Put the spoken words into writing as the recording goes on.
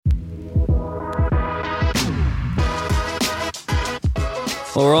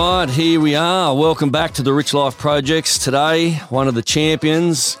All right, here we are. Welcome back to the Rich Life Projects. Today, one of the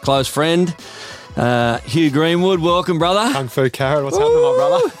champions, close friend, Hugh Greenwood. Welcome, brother. Kung Fu Carrot, what's happening, my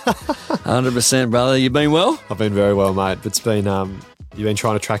brother? 100%, brother. You been well? I've been very well, mate. It's been you've been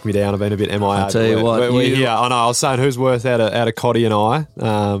trying to track me down. I've been a bit MIA. I'll tell you what. We're here. I know. I was saying who's worth out of Coddy and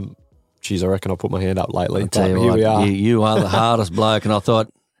I. Geez, I reckon I put my hand up lately. I'll tell you here what, we are. you are the hardest bloke, and I thought,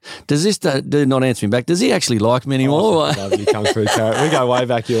 does this dude not answer me back? Does he actually like me anymore? I love you, Kung Fu Carrot. We go way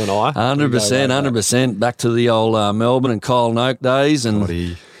back, you and I. 100%. Back to the old Melbourne and Kyle and Oak days, and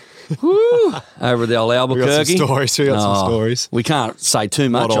woo, over the old Albuquerque. We got some stories. We can't say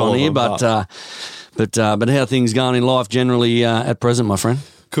too much on here, but how things going in life generally at present, my friend?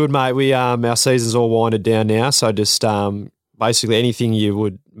 Good, mate. We our season's all winded down now, so just basically anything you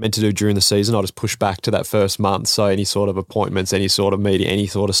would meant to do during the season, I just push back to that first month. So any sort of appointments, any sort of meeting, any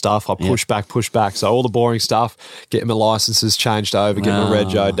sort of stuff, I push back. So all the boring stuff, getting my licenses changed over, getting my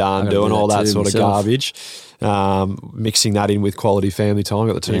rego done, doing all that sort of garbage. Mixing that in with quality family time.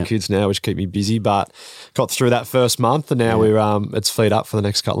 Got the two kids now, which keep me busy, but got through that first month, and now we're it's feed up for the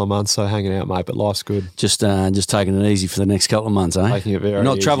next couple of months. So hanging out, mate, but life's good. Just taking it easy for the next couple of months, eh? Taking it very You're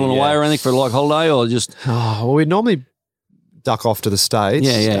not easy, travelling away or anything for like holiday, or just? Oh, well, we normally duck off to the States,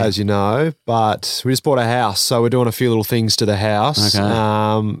 as you know, but we just bought a house, so we're doing a few little things to the house. Okay.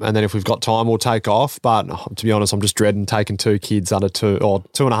 And then if we've got time, we'll take off. But to be honest, I'm just dreading taking two kids under 2 or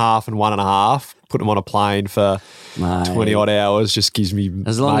 2.5 and 1.5. Put them on a plane for 20 odd hours just gives me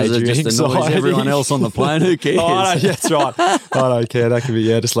as long as it just annoys everyone else on the plane. Who cares? That's right. I don't care. That could be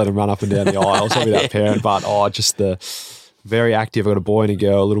just let them run up and down the aisles. I'll be that parent. But just the very active. I've got a boy and a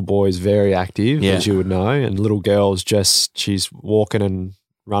girl. A little boy is very active, as you would know, and little girl's she's walking and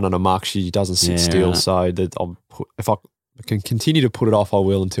running amok. She doesn't sit still. Right. So that if I can continue to put it off, I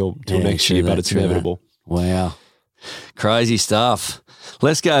will until next year. But it's inevitable. Wow, crazy stuff.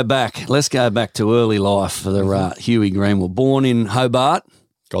 Let's go back. Let's go back to early life for the Hughie Greenwood. Born in Hobart,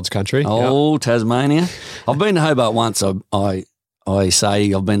 God's country. Tasmania. I've been to Hobart once. I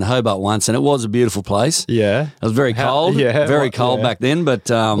say I've been to Hobart once, and it was a beautiful place. Yeah. It was very cold. Very cold back then. But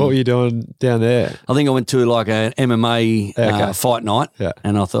what were you doing down there? I think I went to like an MMA fight night,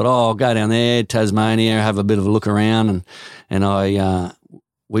 and I thought, I'll go down there, Tasmania, have a bit of a look around, and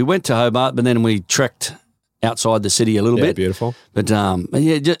we went to Hobart, but then we trekked outside the city a little bit. Beautiful. But I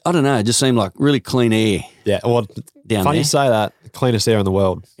don't know, it just seemed like really clean air. Yeah, well, funny you say that. The cleanest air in the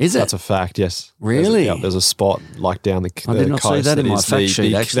world. Is it? That's a fact, yes. Really? There's a spot like down the coast. I did not see that in my fact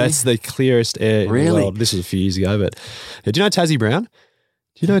sheet, actually. That's the clearest air in the world. This was a few years ago, but do you know Tassie Brown?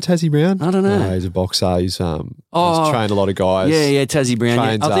 Do you know Tassie Brown? I don't know. No, he's a boxer. He's trained a lot of guys. Yeah, Tassie Brown.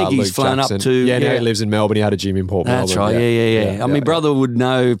 Trains, I think he's flown Jackson. up to... Yeah, now he lives in Melbourne. He had a gym in Port Melbourne. That's right, yeah. My brother would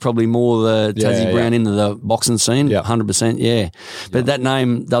know probably more the Tassie Brown into the boxing scene, 100%, But that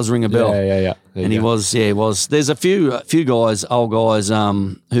name does ring a bell. Yeah. And he was. There's a few guys, old guys,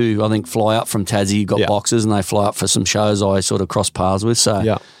 who I think fly up from Tassie, got boxers, and they fly up for some shows I sort of cross paths with.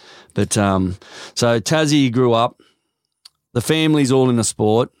 So, But so Tassie grew up. The family's all in the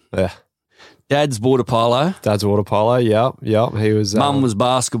sport. Yeah. Dad's water polo. Yeah. He was. Mum was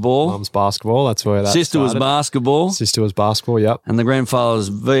basketball. Mum's basketball. That's where that Sister started. was basketball. Yep. And the grandfather was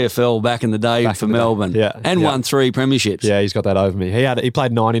VFL back in the day for Melbourne. And won 3 premierships. Yeah, he's got that over me. He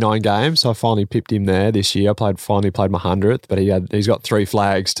played 99 games, so I finally pipped him there this year. Finally played my 100th, but he's got 3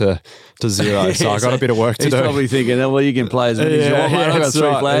 flags to 0. So I got a bit of work to do. He's probably thinking, well, you can play as many as you want, mate. I've got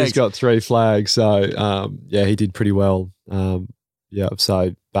 3 flags. He's got 3 flags. So he did pretty well.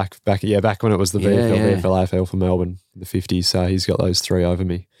 So back when it was the VFL AFL for Melbourne in the 50s, so he's got those 3 over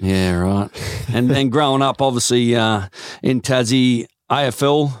me. Yeah, right. And then growing up, obviously, in Tassie,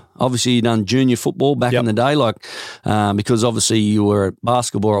 AFL, obviously you done junior football back in the day, because obviously you were at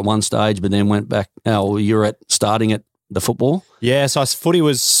basketball at one stage, but then went back, you were starting at the football? Yeah, so footy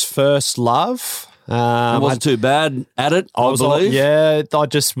was first love. I wasn't too bad at it, I believe. I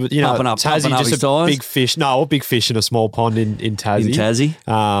just, Tassie, just a big fish. No, a big fish in a small pond in Tassie.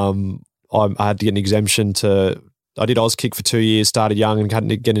 I had to get an exemption I did Auskick for 2 years, started young and had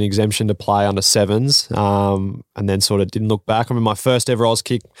to get an exemption to play under 7s, and then sort of didn't look back. I mean, my first ever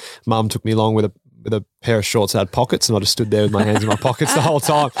Auskick, Mum took me along with a pair of shorts that had pockets, and I just stood there with my hands in my pockets the whole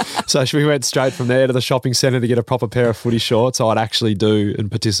time. So we went straight from there to the shopping centre to get a proper pair of footy shorts so I'd actually do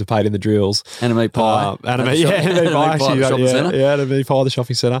and participate in the drills. Enemy pie. Enemy pie, actually. Enemy pie, the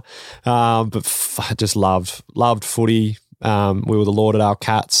shopping centre. But I just loved footy. we were the Lauderdale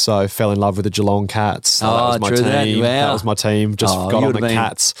Cats, so fell in love with the Geelong Cats. So that was my team. That was my team. Just got on the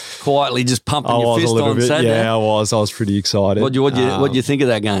Cats. Quietly just pumping your fist on Saturday. Yeah, I was pretty excited. What do you think of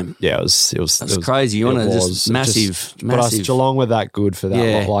that game? Yeah, it was crazy. You want to just massive. But us Geelong were that good for that.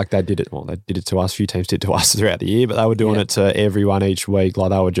 Yeah. Like they did it. Well, they did it to us. A few teams did it to us throughout the year, but they were doing it to everyone each week. Like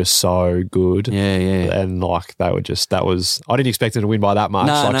they were just so good. Yeah. And like they were just I didn't expect them to win by that much.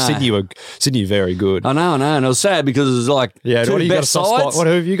 No. Sydney very good. I know, and it was sad because it was like two best sides. What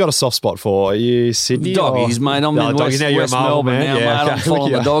have you got a soft spot for? Are you Sydney? Doggies, mate. I'm in West Melbourne now, mate. I'm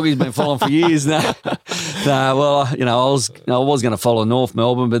following the Doggies. Been following for years now. Well, I was going to follow North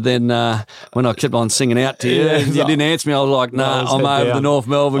Melbourne, but then when I kept on singing out to you and you didn't answer me, I was like, I'm over the North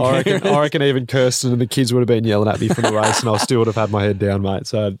Melbourne. I reckon even Kirsten and the kids would have been yelling at me from the race, and I still would have had my head down, mate.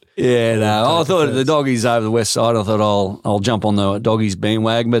 So I thought the Doggies over the west side. I thought I'll jump on the Doggies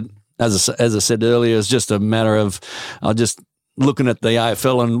bandwagon, but as I said earlier, it's just a matter of just looking at the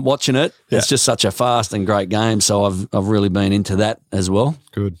AFL and watching it. Yeah. It's just such a fast and great game, so I've really been into that as well.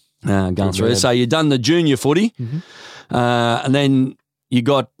 Good. Going through. Man. So you've done the junior footy, and then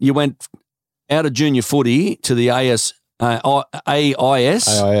you went out of junior footy to the AIS, for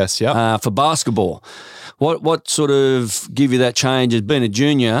basketball. What sort of give you that change as being a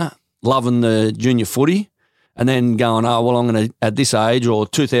junior, loving the junior footy, and then going, I'm going to, at this age or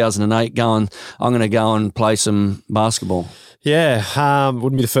 2008, I'm going to go and play some basketball? Yeah,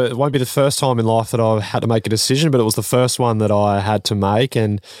 won't be the first time in life that I had to make a decision, but it was the first one that I had to make.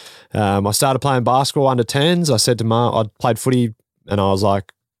 And I started playing basketball under 10s. I said to Mum, I'd played footy, and I was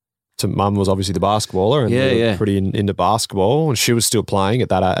like, Mum was obviously the basketballer, and we were pretty into basketball, and she was still playing at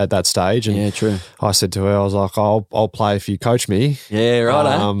that stage. And true. I said to her, I was like, I'll play if you coach me. Yeah,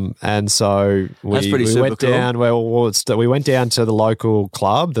 right. And so we went down. We went down to the local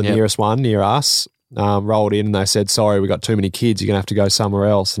club, the nearest one near us. Rolled in and they said, sorry, we got too many kids, you're going to have to go somewhere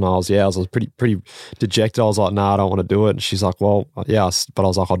else. And I was pretty dejected. I was like, no, I don't want to do it. And she's like, well, yeah, but I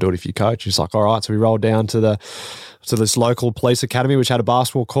was like, I'll do it if you coach. She's like, all right. So we rolled down to this local police academy, which had a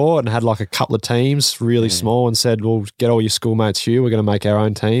basketball court and had like a couple of teams, really small, and said, well, get all your schoolmates, Hugh, we're going to make our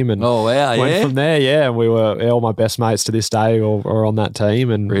own team. And went from there, and we were all my best mates to this day are on that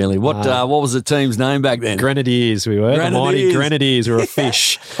team. And really, what was the team's name back then? Grenadiers, we were. The mighty Grenadiers. We were a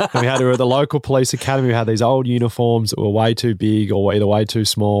fish. And we had the local police academy. We had these old uniforms that were way too big or either way too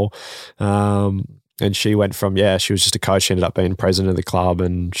small. And she went from, she was just a coach. She ended up being president of the club,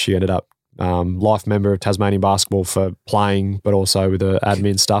 and she ended up life member of Tasmanian basketball for playing, but also with the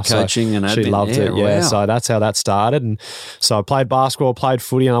admin stuff. Coaching and admin. She loved it. Yeah. Wow. So that's how that started. And so I played basketball, played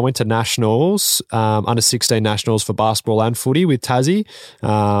footy, and I went to nationals, under 16 nationals for basketball and footy with Tassie.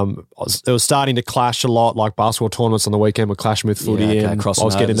 It was starting to clash a lot, like basketball tournaments on the weekend were clashing with footy, and I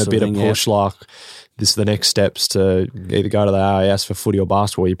was getting a bit of push, like this is the next steps to either go to the AIS for footy or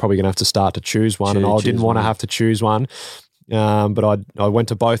basketball. You're probably going to have to start to choose one, and I didn't want to have to choose one. But I went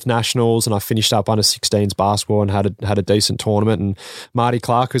to both nationals, and I finished up under 16s basketball and had a decent tournament. And Marty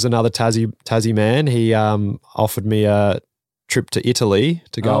Clark, who's another Tassie man, he offered me a trip to Italy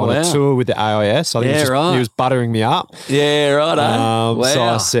to go on a tour with the AIS. I think he was buttering me up. Yeah, right. So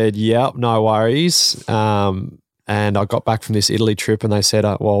I said, yep, no worries. And I got back from this Italy trip, and they said,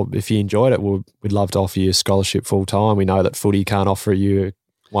 well, if you enjoyed it, we'd love to offer you a scholarship full time. We know that footy can't offer you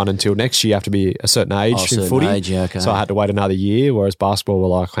one until next year. You have to be a certain age in footy. So I had to wait another year, whereas basketball were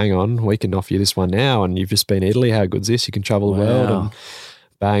like, hang on, we can offer you this one now, and you've just been to Italy. How good's this? You can travel the world. And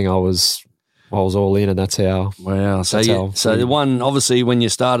bang, I was all in, and that's how. Wow. So the one, obviously, when you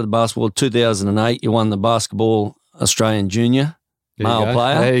started basketball, 2008, you won the Basketball Australian Junior male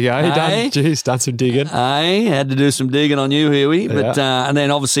player. There you go. Done some digging. Had to do some digging on you, Huey. But and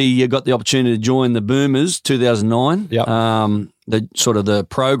then obviously you got the opportunity to join the Boomers 2009. Yep. The sort of the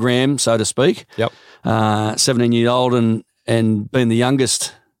program, so to speak. Yep. 17-year-old and being the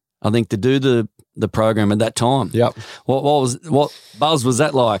youngest, I think, to do the program at that time. Yep. What buzz was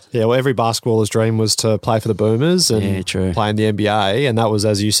that like? Yeah, well, every basketballer's dream was to play for the Boomers and play in the NBA. And that was,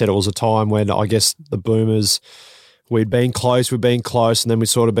 as you said, it was a time when I guess the Boomers, we'd been close, and then we'd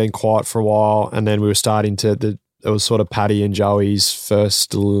sort of been quiet for a while, and then we were starting to it was sort of Paddy and Joey's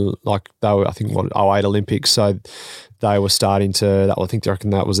first, like they were, I think, 08 Olympics. So they were starting to, I think they reckon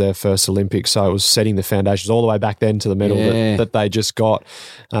that was their first Olympics. So it was setting the foundations all the way back then to the medal that they just got.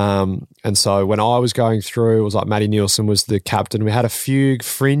 And so when I was going through, it was like Matty Nielsen was the captain. We had a few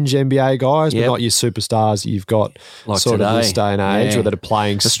fringe NBA guys, but not your superstars you've got like sort today. Of this day and age or that are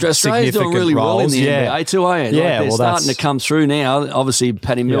playing Australia's doing really roles. Well in the NBA too, aren't they? They're starting to come through now. Obviously,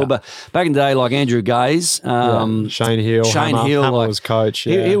 Paddy Mills, but back in the day, like Andrew Gaze. Shane Hill. Hammer was coach.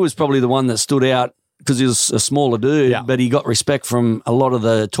 He was probably the one that stood out because he was a smaller dude, but he got respect from a lot of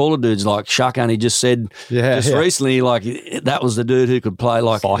the taller dudes. Like Shaq only just said recently, like that was the dude who could play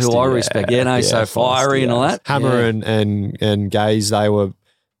like feisty, who I respect. So fiery and all that. Hammer and Gaze, they were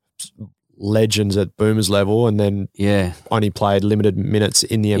legends at Boomers level, and then only played limited minutes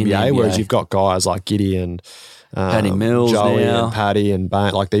in the NBA. Whereas you've got guys like Giddy and Paddy Mills, Joey now. and Paddy and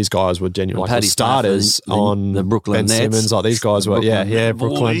Bane, like these guys were genuine, like the starters on the Brooklyn Ben Nets. Simmons, like these guys were,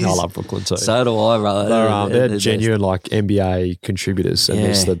 Brooklyn. I love Brooklyn too. So do I, brother. They're genuine like NBA contributors,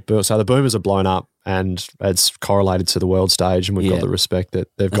 and so the Boomers are blown up, and it's correlated to the world stage, and we've got the respect that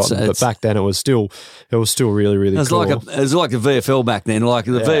they've gotten. But back then, it was still really, really cool. It was like the VFL back then, like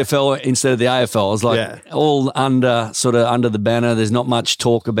the VFL instead of the AFL. It was like all under the banner. There's not much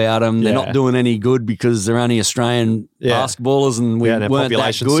talk about them. They're not doing any good because they're only Australian basketballers, and their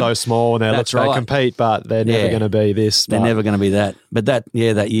population's so small, and they compete, but they're never going to be this. They're never going to be that. But that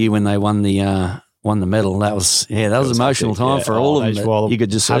year when they won the medal, that was emotional time for all of them. Well, you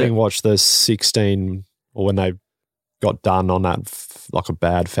could just having watched the 16, or when they got done on that like a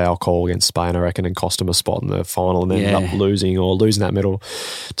bad foul call against Spain, I reckon, and cost them a spot in the final, and then ended up losing that medal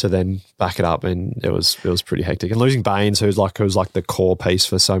to then back it up, and it was pretty hectic. And losing Baines, who was like the core piece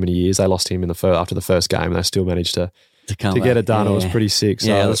for so many years, they lost him after the first game, and they still managed to get it done. It was pretty sick. So.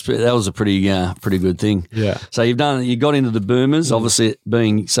 Yeah, that was a pretty good thing. Yeah. So you got into the Boomers, obviously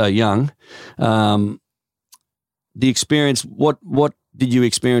being so young. The experience, what did you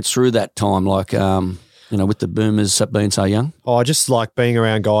experience through that time? Like, with the Boomers being so young? Oh, I just like being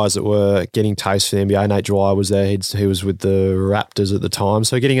around guys that were getting taste for the NBA. Nate Dwyer was there. He was with the Raptors at the time.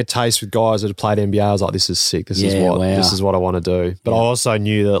 So getting a taste with guys that had played NBA, I was like, this is sick. This is what I want to do. But I also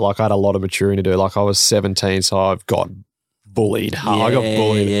knew that like I had a lot of maturing to do. Like I was 17, so I've got bullied. I got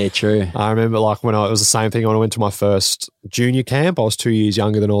bullied. Yeah, true. I remember like it was the same thing when I went to my first junior camp. I was 2 years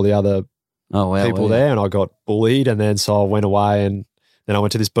younger than all the other people there, and I got bullied. And then so I went away, and then I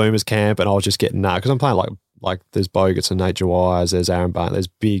went to this Boomers camp, and I was just getting because I'm playing like there's Bogut's and Nate Dwyer, there's Aaron Bain, there's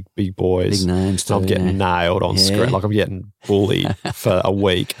big boys. Big names too, I'm getting nailed on screen. Like I'm getting bullied for a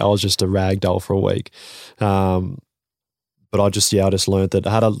week. I was just a rag doll for a week. But I just learned that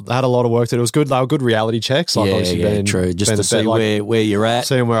I had a lot of work that it was good. They were good reality checks. Like true. Just to see where you're at,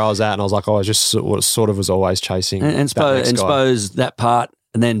 seeing where I was at, and I was like, I just sort of was always chasing. And suppose that part,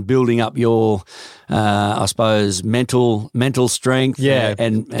 and then building up your, I suppose, mental strength,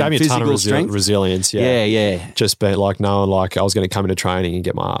 and gave me a ton of resilience. Just being like knowing like I was going to come into training and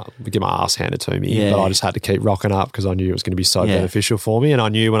get my ass handed to me, but I just had to keep rocking up because I knew it was going to be so beneficial for me, and I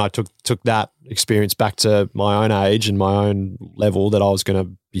knew when I took that experience back to my own age and my own level that I was going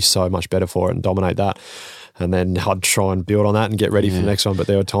to be so much better for it and dominate that. And then I'd try and build on that and get ready for the next one. But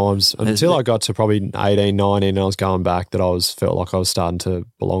there were times until I got to probably 18, 19 and I was going back that I felt like I was starting to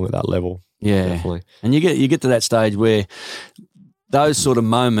belong at that level. Yeah. Definitely. And you get to that stage where those sort of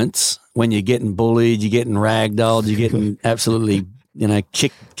moments when you're getting bullied, you're getting ragdolled, you're getting absolutely,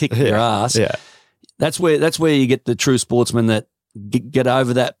 kicked your ass. Yeah. That's where you get the true sportsman that get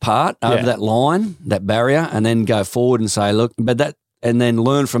over that part, over that line, that barrier, and then go forward and say, look, and then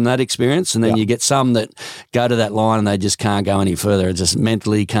learn from that experience, and then you get some that go to that line and they just can't go any further. It just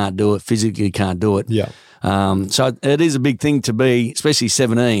mentally can't do it, physically can't do it. Yeah. So it is a big thing to be, especially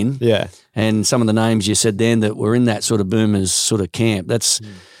 17. Yeah. And some of the names you said then that were in that sort of Boomers sort of camp.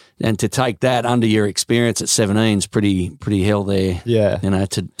 And to take that under your experience at 17 is pretty hell there. Yeah.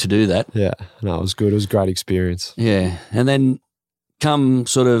 To do that. Yeah. No, it was good. It was a great experience. Yeah. And then come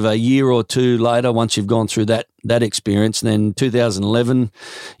sort of a year or two later, once you've gone through that experience, and then 2011,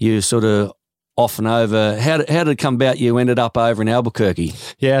 you sort of off and over. How did it come about you ended up over in Albuquerque?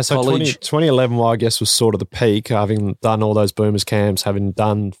 Yeah, so 2011, I guess, was sort of the peak. Having done all those Boomers camps, having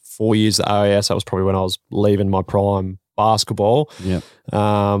done 4 years at OAS, that was probably when I was leaving my prime basketball. Yeah.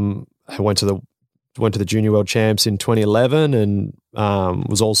 I went to the Junior World Champs in 2011 and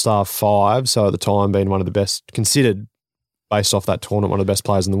was All-Star 5, so at the time being one of the best, considered based off that tournament, one of the best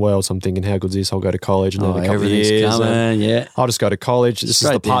players in the world. So I'm thinking, how good's this? I'll go to college, and then a couple of years, I'll just go to college. This is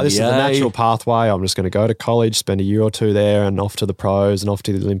the natural pathway. I'm just going to go to college, spend a year or two there, and off to the pros and off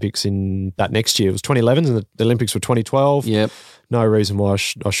to the Olympics in that next year. It was 2011, and the Olympics were 2012. Yep. No reason why I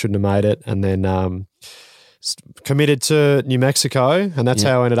shouldn't have made it, and then committed to New Mexico, and that's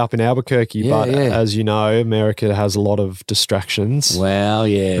how I ended up in Albuquerque. But as you know, America has a lot of distractions. Wow,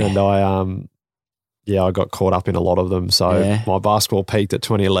 yeah. And I got caught up in a lot of them. So my basketball peaked at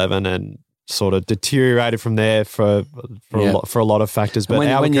 2011 and sort of deteriorated from there for a lot of factors. But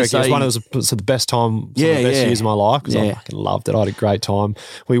Albuquerque was one of the best time, some of the best years of my life because I fucking loved it. I had a great time.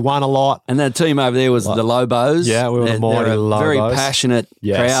 We won a lot. And that team over there was the Lobos. Yeah, we were the mighty Lobos. Very passionate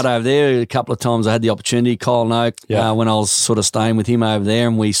crowd over there. A couple of times I had the opportunity. Kyle Noak, when I was sort of staying with him over there,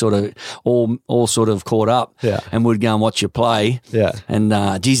 and we sort of all sort of caught up and would go and watch you play. Yeah. And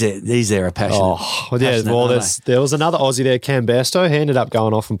geez, they're a passionate. Oh, well, yeah. Well, there was another Aussie there, Cam Bairstow. He ended up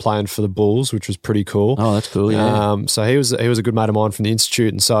going off and playing for the Bulls, which was pretty cool. Oh, that's cool, yeah. So he was a good mate of mine from the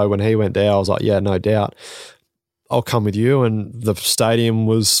Institute, and so when he went there, I was like, yeah, no doubt, I'll come with you. And the stadium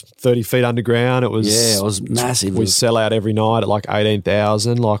was 30 feet underground. It was massive. We sell out every night at like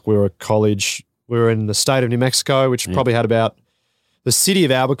 18,000. Like we were a college. We were in the state of New Mexico, which probably had about the city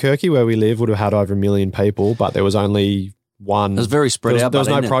of Albuquerque where we live would have had over 1 million people, but there was only one. It was very spread out. There was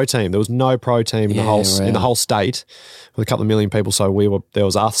no pro team. There was no pro team in the whole state with a couple of million people. So there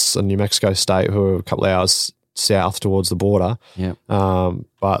was us and New Mexico State who were a couple of hours south towards the border. Yeah.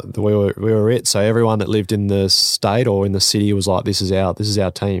 But we were it. So everyone that lived in the state or in the city was like, this is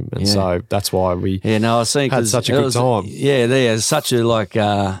our team. And so that's why we I was saying, had such a good time. Yeah, there's such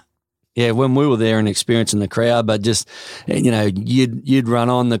a when we were there and experiencing the crowd, but just, you'd run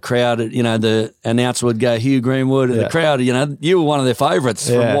on the crowd, the announcer would go, Hugh, Greenwood, and the crowd, you were one of their favourites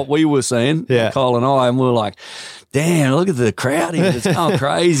from what we were seeing, Kyle and I, and we were like, damn, look at the crowd here, it's going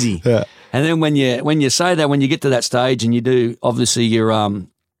crazy. And then when you say that, when you get to that stage and you do, obviously your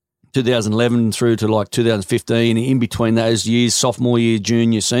 2011 through to like 2015, in between those years, sophomore year,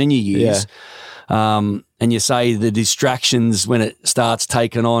 junior, senior years, and you say the distractions when it starts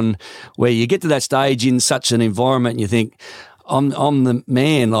taking on, where you get to that stage in such an environment and you think, I'm the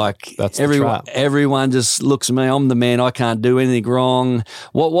man, like everyone just looks at me, I'm the man, I can't do anything wrong.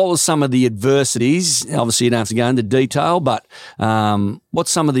 What was some of the adversities? Obviously you don't have to go into detail, but what's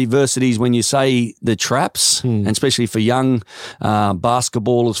some of the adversities when you say the traps, and especially for young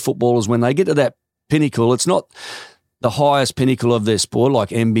basketballers, footballers, when they get to that pinnacle, it's not the highest pinnacle of their sport, like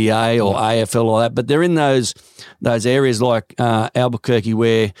NBA or AFL or that, but they're in those areas like Albuquerque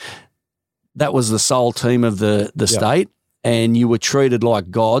where that was the sole team of the state and you were treated like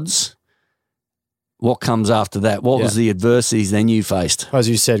gods. What comes after that? What was the adversities then you faced? As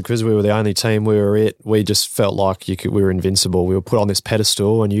you said, because we were the only team, we just felt like we were invincible. We were put on this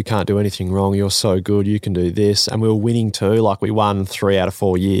pedestal and you can't do anything wrong. You're so good. You can do this. And we were winning too. Like we won 3 out of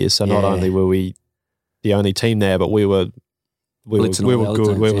 4 years. So not only were we the only team there, but we were good.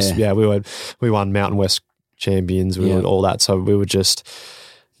 We won Mountain West champions. We were all that. So we were just,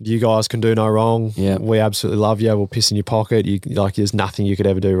 you guys can do no wrong. Yeah. We absolutely love you. We'll piss in your pocket. There's nothing you could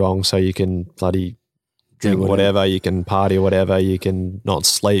ever do wrong. So you can bloody drink whatever, you can party or whatever, you can not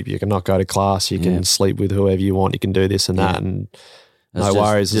sleep, you can not go to class, you can sleep with whoever you want, you can do this and that, and no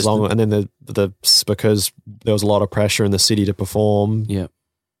worries as long. And then because there was a lot of pressure in the city to perform. Yeah.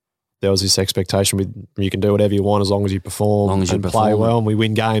 There was this expectation with you can do whatever you want as long as you perform and play well, and we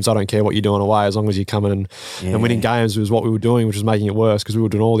win games. I don't care what you're doing away as long as you come in and winning games was what we were doing, which was making it worse because we were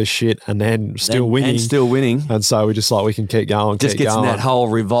doing all this shit and then still winning. And so we just like, we can keep going. Just gets in that whole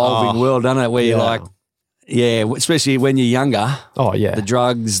revolving world, doesn't it? Where you're like, especially when you're younger. Oh yeah, the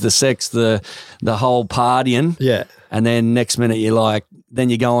drugs, the sex, the whole partying. Yeah, and then next minute you're like,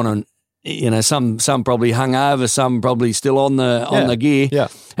 then you go on and. Some probably hungover, some probably still on the gear,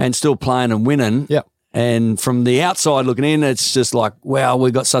 and still playing and winning. Yeah. And from the outside looking in, it's just like, wow,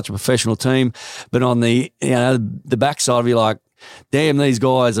 we've got such a professional team. But on the the backside, you're like, damn, these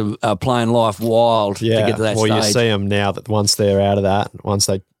guys are playing life wild to get to that stage. Well, you see them now that once they're out of that, once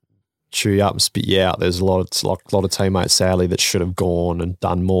they chew you up and spit you out, there's a lot of teammates, sadly, that should have gone and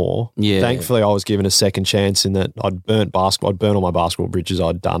done more. Yeah. Thankfully, I was given a second chance in that I'd burnt all my basketball bridges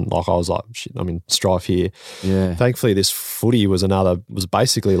I'd done. Like I was like, shit, I'm in strife here. Yeah. Thankfully, this footy was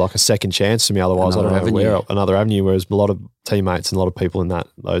basically like a second chance to me. Otherwise, I don't know another avenue, whereas a lot of teammates and a lot of people in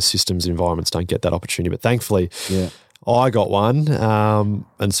those systems, environments don't get that opportunity. But thankfully, I got one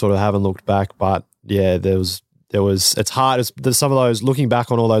and sort of haven't looked back. But yeah, it's hard. There's some of those, looking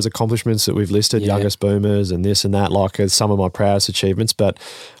back on all those accomplishments that we've listed, youngest boomers and this and that, like some of my proudest achievements, but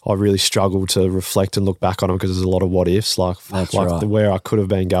I really struggle to reflect and look back on them because there's a lot of what ifs, where I could have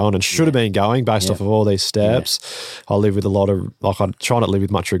been going and should have been going based off of all these steps. I live with I try not to live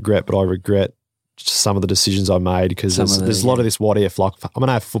with much regret, but I regret some of the decisions I made because there's a lot of this what if. Like I'm an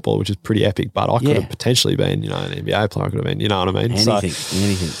AFL footballer, which is pretty epic, but I could have potentially been, an NBA player. I could have been, you know what I mean?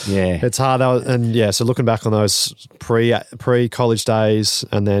 Anything. Yeah, it's hard. And so looking back on those pre college days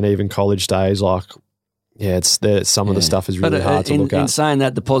and then even college days, like some of the stuff is really hard to look at. In saying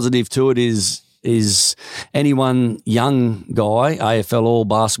that, the positive to it is anyone young guy, AFL or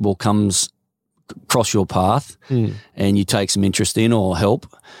basketball comes cross your path and you take some interest in or help,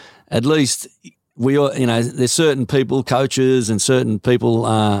 at least we are, there's certain people, coaches and certain people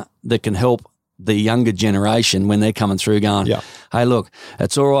that can help the younger generation when they're coming through going, hey, look,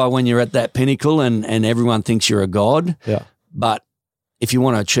 it's all right when you're at that pinnacle and everyone thinks you're a god, but if you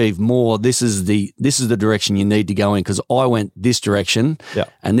want to achieve more, this is the direction you need to go in, because I went this direction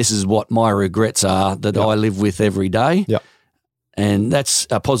and this is what my regrets are that I live with every day. And that's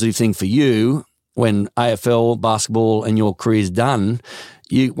a positive thing for you when AFL, basketball and your career's done.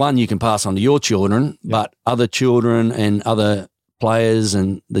 You can pass on to your children, but other children and other players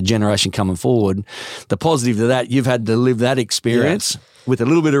and the generation coming forward, the positive to that, you've had to live that experience with a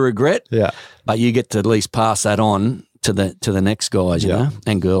little bit of regret, but you get to at least pass that on to the next guys, you know,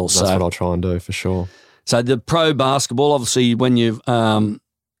 and girls. That's what I'll try and do for sure. So the pro basketball, obviously, when you've done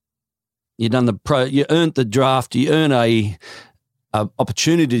the pro, you earned the draft, you earn a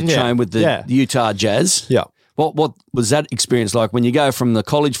opportunity to train with the Utah Jazz. Yeah. What was that experience like when you go from the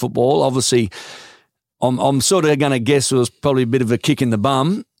college football? Obviously, I'm sort of going to guess it was probably a bit of a kick in the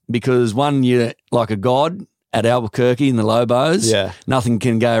bum, because one, you're like a god at Albuquerque in the Lobos. Yeah. Nothing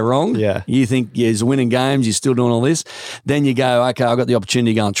can go wrong. Yeah. You think you're winning games, you're still doing all this. Then you go, okay, I've got the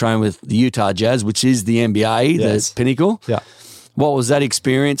opportunity to go and train with the Utah Jazz, which is the NBA, the pinnacle. Yeah. What was that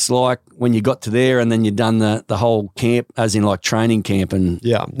experience like when you got to there and then you'd done the whole camp, as in like training camp? And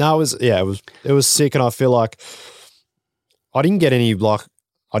it was sick, and I feel like I didn't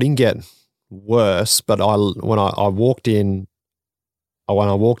get worse, but when I walked in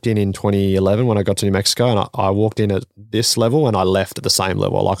 2011, when I got to New Mexico, and I walked in at this level and I left at the same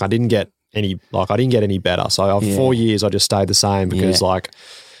level. Like I didn't get any better. So 4 years I just stayed the same because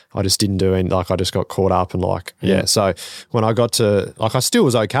I just didn't do any, I just got caught up and So when I got to, I still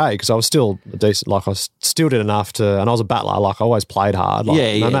was okay because I was still decent, I still did enough to, and I was a battler, I always played hard. No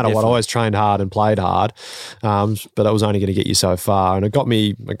matter definitely. what, I always trained hard and played hard. But it was only going to get you so far. And it got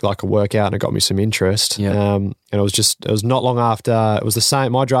me a workout and it got me some interest. Yeah. And it was not long after, it was the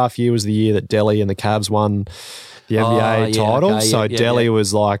same, my draft year was the year that Delhi and the Cavs won the NBA title. Okay, so Delhi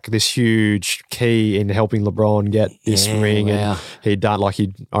was like this huge key in helping LeBron get this ring. Wow. And he'd done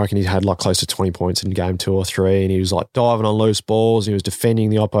I reckon he had close to 20 points in game 2 or 3, and he was diving on loose balls. And he was defending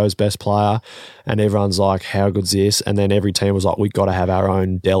the oppo's best player, and everyone's like, how good's this? And then every team was like, we got to have our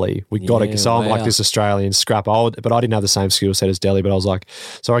own Delhi. We got to. So I'm like this Australian scrap. But I didn't have the same skill set as Delhi, but I was like,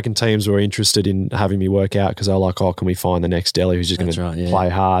 so I reckon teams were interested in having me work out because they were like, oh, can we find the next Delhi who's just going to play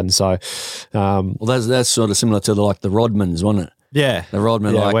hard? And so, that's sort of similar to the Rodmans, wasn't it? Yeah. The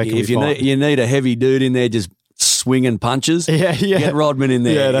Rodman, if you need a heavy dude in there just swinging punches, get Rodman in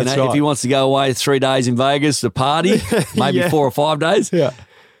there. Yeah, that's right. If he wants to go away 3 days in Vegas to party, maybe 4 or 5 days,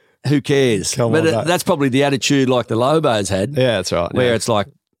 who cares? That's probably the attitude like the Lobos had. Yeah, that's right. Where it's like,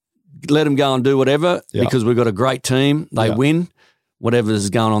 let them go and do whatever because we've got a great team. They win. Whatever's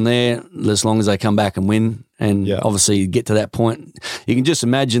going on there, as long as they come back and win. And obviously get to that point. You can just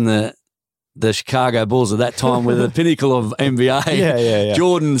imagine the Chicago Bulls at that time were the pinnacle of NBA.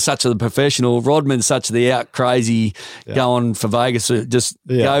 Jordan's such a professional. Rodman's such the out crazy going for Vegas to just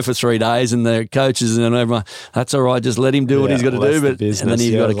go for 3 days, and the coaches and everyone, that's all right, just let him do what he's got to do. But and then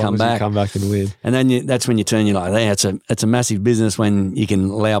you've got to come back and win. And then that's when you turn, you're like, it's a massive business when you can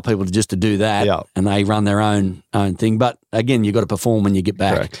allow people to do that and they run their own thing. But again, you've got to perform when you get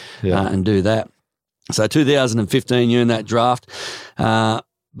back and do that. So 2015, you're in that draft. But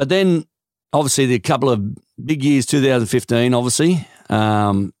then obviously, the couple of big years, 2015, obviously,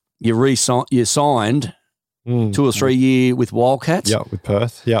 you signed 2 or 3 year with Wildcats. Yeah, with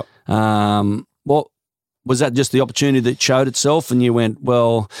Perth. Yeah. What was that? Just the opportunity that showed itself, and you went,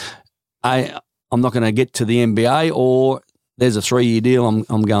 well, I'm not going to get to the NBA, or there's a 3 year deal.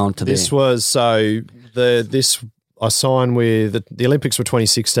 I'm going to this. There. Was so this. I signed with the Olympics were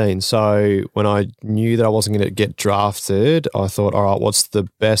 2016. So when I knew that I wasn't going to get drafted, I thought, all right, what's the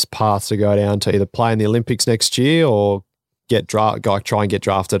best path to go down to either play in the Olympics next year or try and get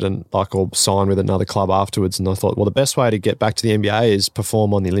drafted and or sign with another club afterwards. And I thought, well, the best way to get back to the NBA is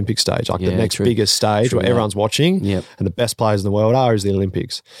perform on the Olympic stage, the next biggest stage where everyone's watching and the best players in the world is the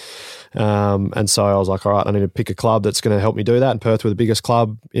Olympics. And so I was like, all right, I need to pick a club that's going to help me do that. And Perth were the biggest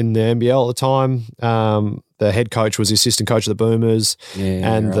club in the NBL at the time. The head coach was the assistant coach of the Boomers,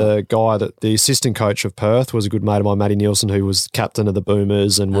 the assistant coach of Perth was a good mate of mine, Matty Nielsen, who was captain of the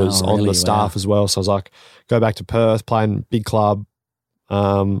Boomers and was on the staff as well. So I was like, go back to Perth, play in big club,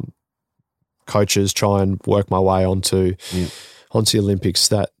 coaches, try and work my way onto the Olympics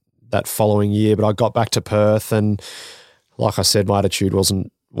that following year. But I got back to Perth, and like I said, my attitude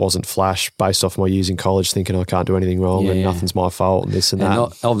wasn't wasn't flash based off my years in college, thinking I can't do anything wrong and nothing's my fault and this and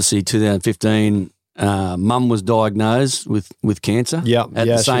that. Obviously, 2015, Mum was diagnosed with cancer at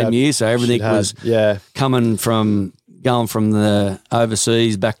the same year, so everything was going from the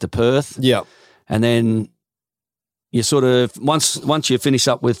overseas back to Perth. Yeah. And then you sort of, once you finish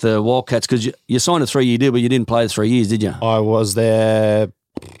up with the Wildcats, because you signed a 3-year deal, but you didn't play the 3 years, did you? I was there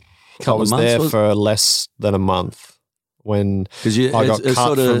for less than a month. When I got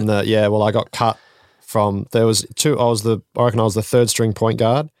cut from I got cut from, there was two, I reckon I was the third string point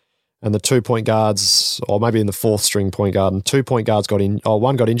guard, and the 2 point guards, or maybe in the fourth string point guard, and 2 point guards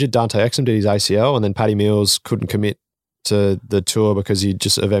one got injured, Dante Exum did his ACL, and then Paddy Mills couldn't commit to the tour because he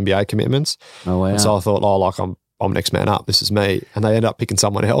just of NBA commitments. Oh, wow. And so I thought, I'm next man up, this is me. And they ended up picking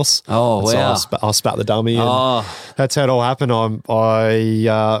someone else. Oh, wow. So I spat the dummy, and that's how it all happened.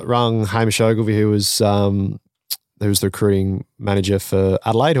 I rung Hamish Ogilvie, who was the recruiting manager for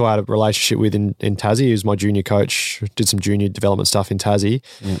Adelaide, who I had a relationship with in Tassie. He was my junior coach, did some junior development stuff in Tassie.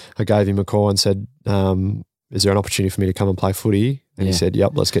 Yeah. I gave him a call and said, is there an opportunity for me to come and play footy? And he said,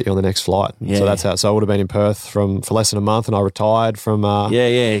 yep, let's get you on the next flight. So that's how. So I would have been in Perth for less than a month, and I retired from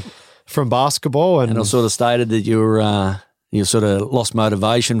basketball. And I sort of stated that you sort of lost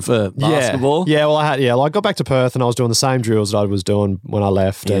motivation for basketball. Yeah, well, I got back to Perth and I was doing the same drills that I was doing when I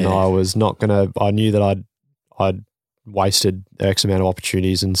left, and I was not going to, I knew that I'd wasted X amount of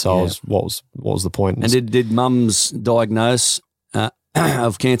opportunities, and so what was the point? And did Mum's diagnose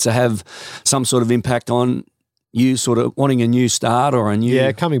of cancer have some sort of impact on you sort of wanting a new start or a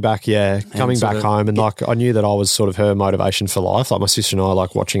new... coming back home, and like I knew that I was sort of her motivation for life. Like my sister and I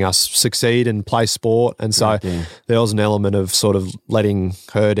like watching us succeed and play sport, and so there was an element of sort of letting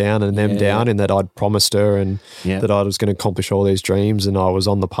her down and them down, in that I'd promised her and that I was going to accomplish all these dreams, and I was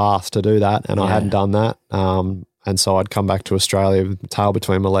on the path to do that, and I hadn't done that. And so I'd come back to Australia with my tail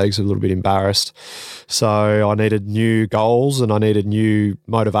between my legs, a little bit embarrassed. So I needed new goals and I needed new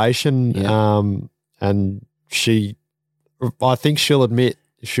motivation. And I think she'll admit,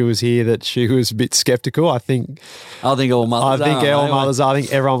 if she was here, that she was a bit skeptical. I think all mothers are. I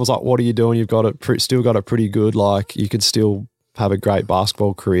think everyone was like, what are you doing? You've still got it pretty good. Like, you could still have a great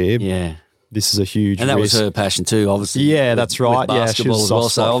basketball career. Yeah. This is a huge And that risk. was her passion too, obviously. Yeah, that's right. Basketball she was as well.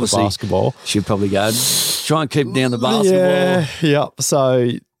 So obviously basketball. She'd probably go, try and keep down the basketball. Yeah.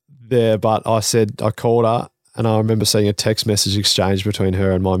 So but I called her, and I remember seeing a text message exchange between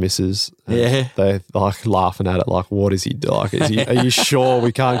her and my missus. And they're like laughing at it, like, what is he doing? Like, are you sure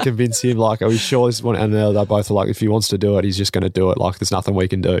we can't convince him? Like, are we sure this one? And they both were like, if he wants to do it, he's just going to do it. Like, there's nothing we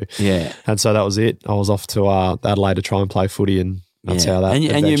can do. Yeah. And so that was it. I was off to Adelaide to try and play footy, and that's how that.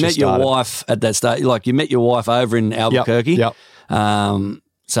 And you met your wife at that stage. Like, you met your wife over in Albuquerque. Yep.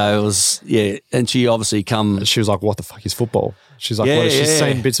 So it was, and she obviously She was like, what the fuck is football? She's like, she's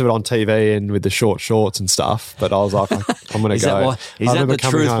seen bits of it on TV and with the short shorts and stuff. But I was like, I'm going to go. Is that the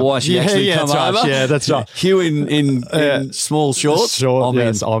truth home. Why she actually come over? Right. Yeah, that's right. Hugh in small shorts?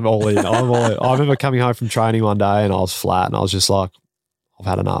 Yes, I'm all in. I remember coming home from training one day and I was flat, and I was just like, I've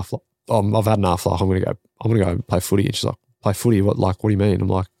had enough. I've had enough. Like, I'm going to go play footy. And she's like, play footy? What do you mean? I'm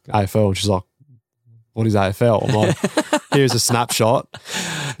like, AFL. And she's like, what is AFL? I'm like, here's a snapshot.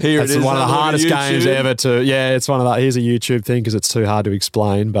 It's one of the hardest games ever it's one of that. Here's a YouTube thing because it's too hard to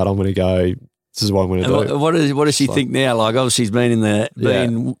explain, but I'm going to go, this is what I'm going to do. What does she think now? Like, obviously she's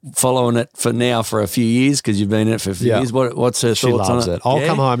been following it for a few years because you've been in it for a few years. What's her thoughts on it? She loves it. I'll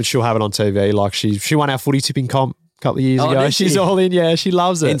come home and she'll have it on TV. Like, she won our footy tipping comp a couple of years ago. She's all in. Yeah, she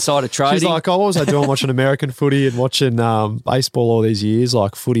loves it. Insider trading. She's like, what was I doing watching American footy and watching baseball all these years?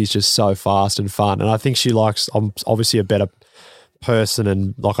 Like, footy's just so fast and fun. And I think she likes, I'm obviously a better person,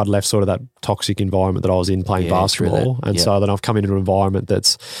 and like, I'd left sort of that toxic environment that I was in playing basketball. And so then I've come into an environment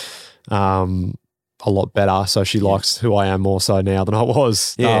that's a lot better. So she likes who I am more so now than I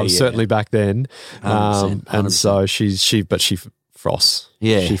was certainly back then. 100%. And so she frosts.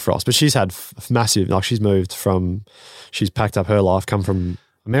 Yeah. She frosts. But she's had massive, like, she's packed up her life, come from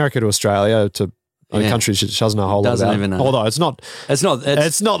America to Australia to a country she doesn't know a whole lot about. Even know. Although it's not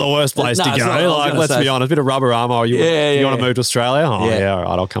the worst place to go. Like, let's be honest, a bit of rubber arm. Oh, you want to move to Australia? Oh, yeah, all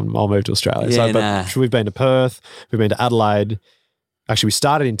right, I'll move to Australia. But we've been to Perth, we've been to Adelaide. Actually, we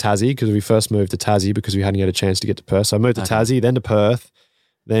started in Tassie because we first moved to Tassie because we hadn't had a chance to get to Perth. So I moved to Tassie, then to Perth,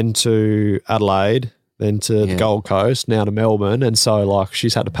 then to Adelaide, then to the Gold Coast, now to Melbourne. And so, like,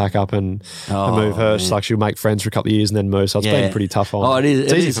 she's had to pack up and move her. She's like, she'll make friends for a couple of years and then move. So it's been pretty tough on. Oh, it is.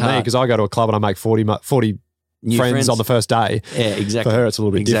 It's easy for me because I go to a club and I make 40 friends on the first day. Yeah, exactly. For her, it's a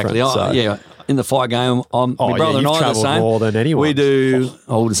little bit different. Oh, in the fight game. My brother and I are the same. More than anyone. We do.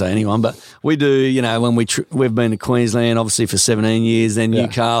 I wouldn't say anyone, but we do. You know, when we've been to Queensland, obviously for 17 years, then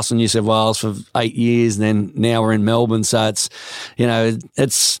Newcastle, New South Wales for 8 years, and then now we're in Melbourne. So it's, you know,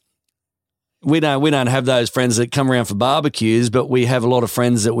 it's. We don't have those friends that come around for barbecues, but we have a lot of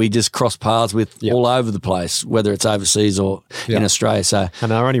friends that we just cross paths with all over the place, whether it's overseas or in Australia. So,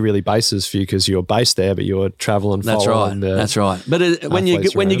 and they're only really bases for you because you're based there, but you're traveling. That's right. That's right. But when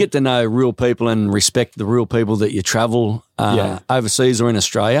you get to know real people and respect the real people that you travel overseas or in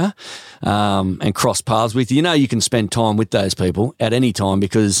Australia and cross paths with, you know, you can spend time with those people at any time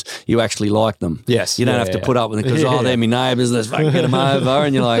because you actually like them. Yes, you don't have to put up with it because they're my neighbours. Let's fucking get them over,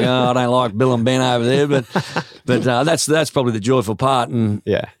 and you're like, oh, I don't like Bill and Ben over there, but that's probably the joyful part. And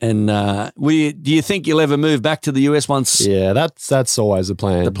do you think you'll ever move back to the US once? Yeah, that's always the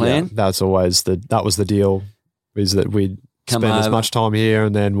plan. The plan? Yeah, that was the deal, is that we'd spend as much time here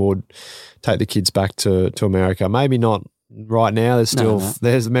and then we'd take the kids back to America. Maybe not right now. There's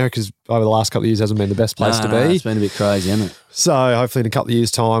America's over the last couple of years hasn't been the best place to be. It's been a bit crazy, hasn't it? So hopefully in a couple of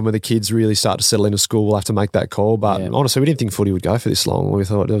years' time when the kids really start to settle into school, we'll have to make that call. But honestly, we didn't think footy would go for this long. We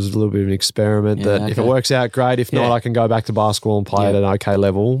thought it was a little bit of an experiment if it works out, great. If not, I can go back to basketball and play at an okay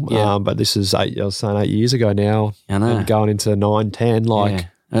level. Yeah. But this is 8 years ago now. I know. And going into 9, 10,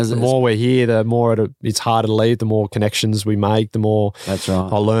 the more we're here, the more it's harder to leave, the more connections we make, the more that's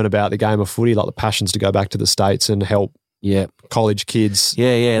right. I learn about the game of footy, like the passions to go back to the States and help college kids.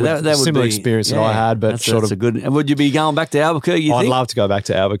 That would similar be experience that I had, but that's a good. And would you be going back to Albuquerque? I'd love to go back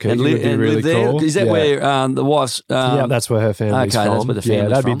to Albuquerque. And live, it would be really there? cool. Is that where the wife's? That's where her family's from. That's where the family's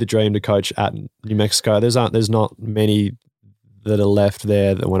that'd from. be the dream to coach at New Mexico. There's not many that are left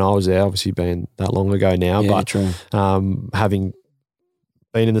there that when I was there, obviously been that long ago now, but true. Having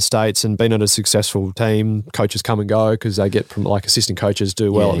been in the States and been at a successful team, coaches come and go because they get from assistant coaches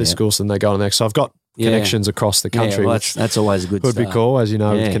do well at this school, so then they go on the next. So I've got connections across the country, which that's always a good would be cool, as you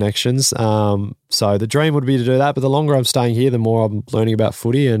know, with connections. So the dream would be to do that, but the longer I'm staying here, the more I'm learning about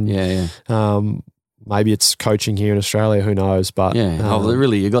footy, and maybe it's coaching here in Australia, who knows? But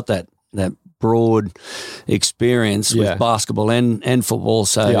really, you got that broad experience with basketball and football,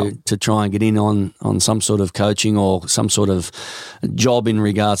 so to try and get in on some sort of coaching or some sort of job in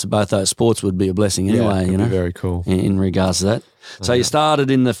regards to both those sports would be a blessing anyway. Be very cool in regards to that. So you started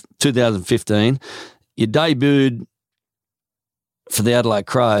in the 2015. You debuted for the Adelaide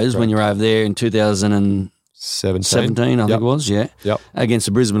Crows when you were over there in 2017, I think it was, against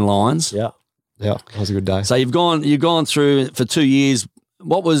the Brisbane Lions. Yeah, that was a good day. So you've gone through for 2 years.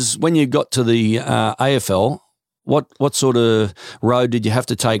 What was, when you got to the AFL, what sort of road did you have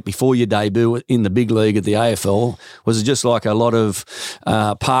to take before your debut in the big league at the AFL? Was it just like a lot of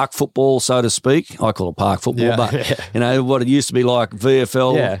park football, so to speak? I call it park football, but you know what it used to be like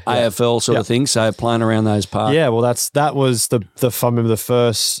VFL, AFL sort of thing. So playing around those parks. Yeah, well, that was the I remember the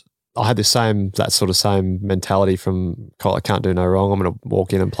first. I had that sort of same mentality from I can't do no wrong. I'm going to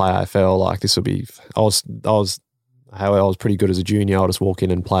walk in and play AFL. Like this will be. I was pretty good as a junior. I'll just walk in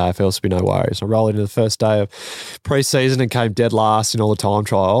and play AFL, so be no worries. I rolled into the first day of pre-season and came dead last in all the time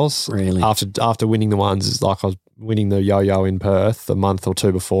trials. Really? After winning the ones, it's like I was winning the yo-yo in Perth a month or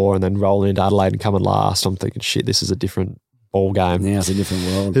two before and then rolling into Adelaide and coming last. I'm thinking, shit, this is a different ball game. Yeah, it's a different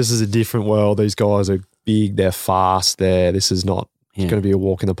world. This is a different world. These guys are big. They're fast. This is not going to be a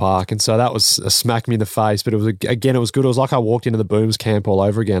walk in the park. And so that was a smack me in the face, but it was good. It was like I walked into the Booms camp all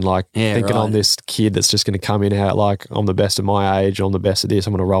over again, thinking I'm this kid that's just going to come in out like I'm the best at my age, I'm the best at this,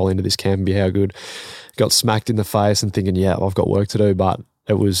 I'm going to roll into this camp and be how good. Got smacked in the face and thinking, I've got work to do, but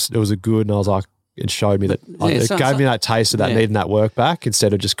it was a good, and I was like, it showed me that it gave me that taste of that needing that work back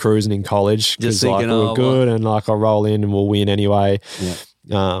instead of just cruising in college because we're good and I roll in and we'll win anyway. Yeah.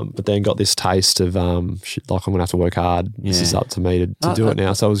 But then got this taste of I'm going to have to work hard. This is up to me to do it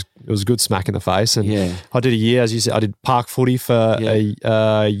now. So it was a good smack in the face. And I did a year, as you said. I did park footy for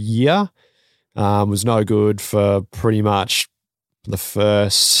a year. Was no good for pretty much the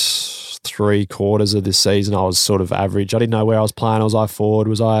first 3/4 of this season. I was sort of average. I didn't know where I was playing. Was I forward?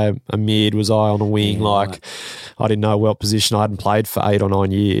 Was I a mid? Was I on a wing? I didn't know what position. I hadn't played for 8 or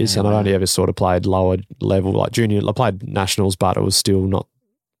 9 years, and I'd only ever sort of played lower level, like junior. I played nationals, but it was still not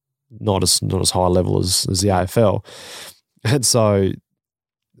as high level as the AFL. And so,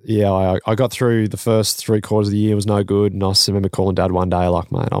 I got through the first 3/4 of the year. It was no good, and I just remember calling Dad one day,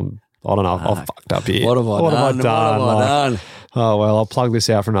 like, mate, I don't know, I've fucked up here. What have I done? Oh, well, I'll plug this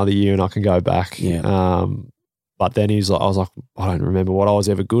out for another year and I can go back. Yeah. But then I was like, I don't remember what I was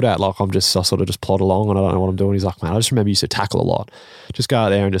ever good at. Like I sort of just plod along and I don't know what I'm doing. He's like, man, I just remember you used to tackle a lot. Just go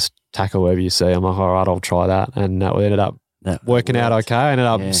out there and just tackle wherever you see. I'm like, all right, I'll try that. And that ended up working out okay. Ended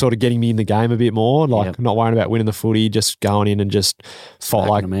up sort of getting me in the game a bit more, like not worrying about winning the footy, just going in and just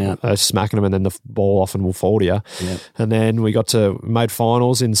fight, smacking them, and then the ball often will fall to you. Yep. And then we made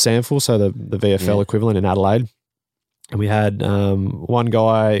finals in Sandford, so the VFL equivalent in Adelaide. And we had one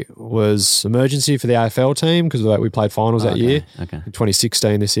guy was emergency for the AFL team because we played finals that year. Okay. In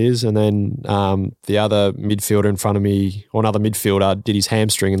 2016 this is. And then the other midfielder in front of me, or another midfielder, did his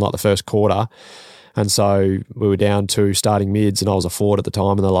hamstring in like the first quarter. And so we were down to starting mids, and I was a forward at the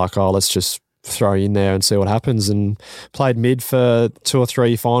time, and they're like, oh, let's just throw you in there and see what happens. And played mid for 2 or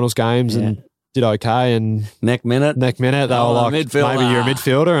 3 finals games and did okay. And neck minute, they were like, maybe you're a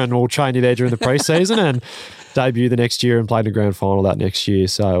midfielder and we'll train you there during the preseason. And debut the next year and played a grand final that next year.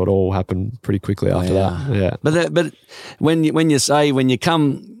 So it all happened pretty quickly after that. Yeah. But when you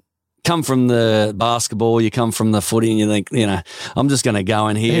come from the basketball, you come from the footy, and you think, I'm just going to go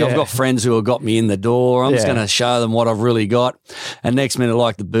in here. I've got friends who have got me in the door. I'm just going to show them what I've really got. And next minute,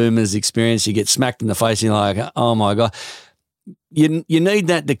 like the Boomers experience, you get smacked in the face and you're like, oh my God. You need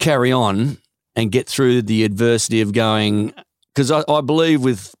that to carry on and get through the adversity of going, because I believe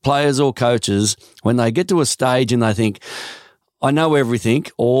with players or coaches, when they get to a stage and they think, I know everything,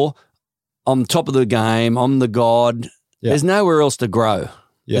 or I'm top of the game, I'm the god, there's nowhere else to grow.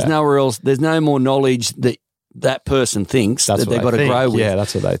 Yeah. There's nowhere else. There's no more knowledge that person thinks that they've got to grow with. Yeah,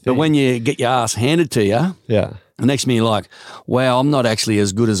 that's what they think. But when you get your ass handed to you, the next minute you're like, wow, I'm not actually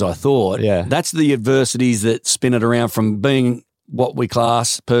as good as I thought. Yeah. That's the adversities that spin it around from being what we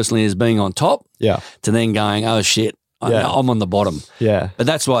class personally as being on top to then going, oh, shit, I'm on the bottom. Yeah. But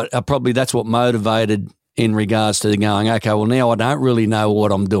that's what motivated in regards to going, okay, well, now I don't really know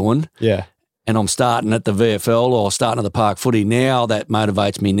what I'm doing. Yeah. And I'm starting at the VFL or starting at the park footy. Now that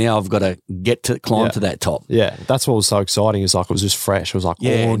motivates me. Now I've got to climb to that top. Yeah, that's what was so exciting. Is like it was just fresh. It was like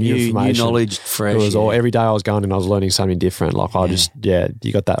all new information, new knowledge, fresh. It was all every day I was going and I was learning something different. Like I got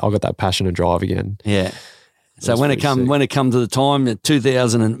that passion and drive again. Yeah. So when it come to the time,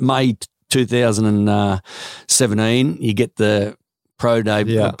 May 2017, you get the pro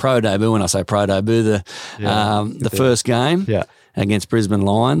debut. When I say pro debut, the first game. Yeah. Against Brisbane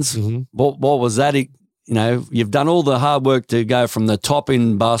Lions. Mm-hmm. What was that? You've done all the hard work to go from the top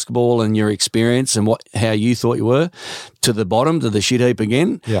in basketball and your experience and how you thought you were to the bottom, to the shit heap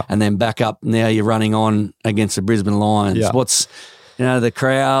again, and then back up. Now you're running on against the Brisbane Lions. Yeah. What's the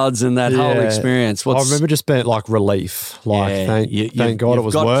crowds and that whole experience. I remember just being like relief. Like thank God it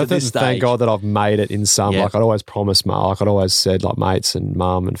was worth it. And thank God that I've made it in some. Like I'd always promised, like I'd always said, like mates and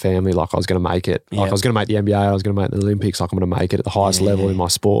mum and family, like I was going to make it. Like I was going to make the NBA. I was going to make the Olympics. Like I'm going to make it at the highest level in my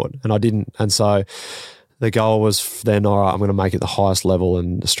sport, and I didn't. And so the goal was then, all right, I'm going to make it the highest level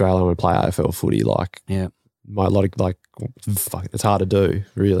in Australia. I'm going to play AFL footy. Like it's hard to do,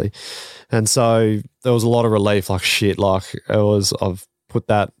 really. And so there was a lot of relief, like shit, like I've put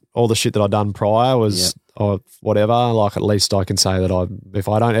that, all the shit that I'd done prior was whatever, like at least I can say that if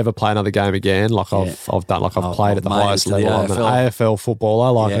I don't ever play another game again, like I've played at the highest level. I'm an AFL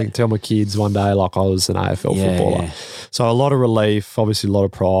footballer. Like I can tell my kids one day, like I was an AFL footballer. Yeah. So a lot of relief, obviously a lot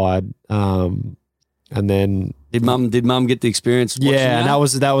of pride. And then Did mum get the experience? Yeah, and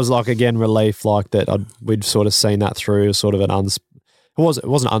that was like again relief, like that we'd sort of seen that through sort of it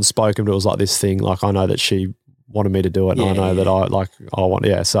wasn't unspoken, but it was like this thing. Like I know that she wanted me to do it, and I know that I want.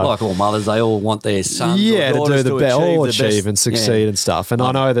 Yeah, so like all mothers, they all want their sons, to do the best, all achieve and succeed and stuff. And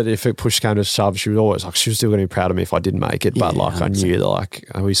I know that if it push came to shove, she was still going to be proud of me if I didn't make it. But like 100%. I knew that like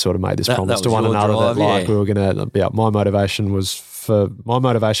we sort of made this promise to one another that like we were going to be up. My motivation for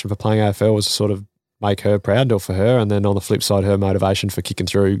playing AFL was to sort of make her proud, do it for her, and then on the flip side, her motivation for kicking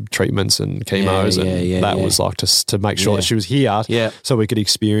through treatments and chemos, was like to make sure that she was here, so we could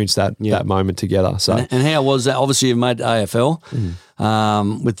experience that moment together. So, and how was that? Obviously, you made AFL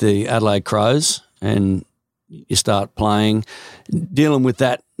with the Adelaide Crows, and you start playing, dealing with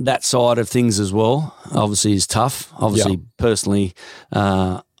that side of things as well. Obviously, is tough. Obviously, personally.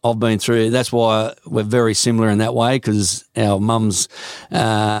 I've been through it. That's why we're very similar in that way, because our mums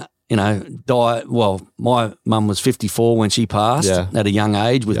died. Well, my mum was 54 when she passed at a young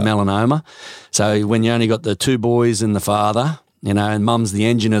age with melanoma. So when you only got the 2 boys and the father, and mum's the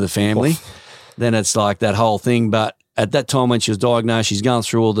engine of the family, then it's like that whole thing. But at that time when she was diagnosed, she's going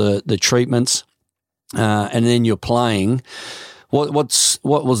through all the treatments, and then you're playing. What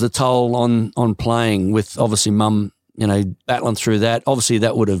was the toll on playing with obviously mum? Battling through that. Obviously,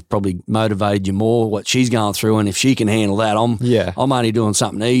 that would have probably motivated you more, what she's going through, and if she can handle that, I'm only doing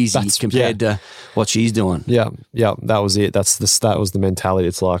something easy compared to what she's doing. Yeah, that was it. That was the mentality.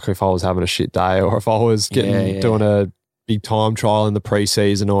 It's like if I was having a shit day, or if I was doing a big time trial in the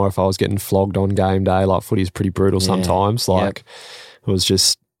preseason or if I was getting flogged on game day. Like footy's pretty brutal sometimes. Like it was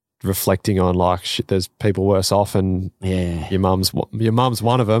just reflecting on like shit, there's people worse off, and your mum's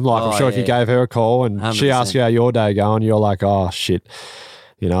one of them. Like I'm sure if you gave her a call and 100%. She asked you how your day going, you're like, oh shit,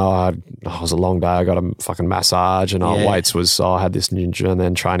 you know, it was a long day. I got a fucking massage and weights was, I had this ninja, and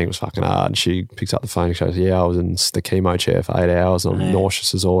then training was fucking hard. And she picks up the phone and goes, I was in the chemo chair for 8 hours and I'm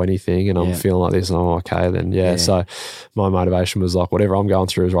nauseous as all anything and I'm feeling like this and I'm okay then. So my motivation was like, whatever I'm going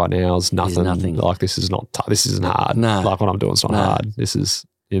through right now is nothing. Like this is not, this isn't hard. No. Like what I'm doing is not hard. This is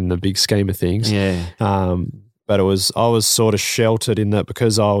in the big scheme of things. But I was sort of sheltered in that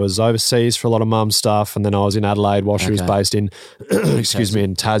because I was overseas for a lot of mum's stuff, and then I was in Adelaide while she was based in, excuse me,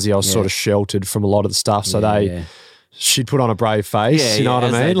 in Tassie. I was sort of sheltered from a lot of the stuff. So she'd put on a brave face, you know what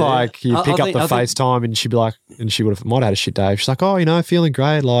I mean? Like you pick up the FaceTime and she'd be like, and she might have had a shit day. She's like, oh, you know, feeling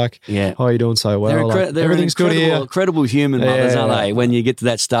great. Like, oh, you're doing so well. They're everything's good here. Incredible human mothers, aren't they? When you get to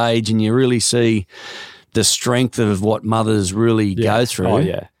that stage and you really see the strength of what mothers really go through. Oh,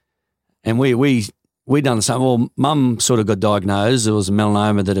 yeah. And we done the same. Well, mum sort of got diagnosed. There was a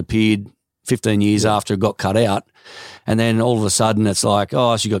melanoma that appeared 15 years after it got cut out. And then all of a sudden it's like,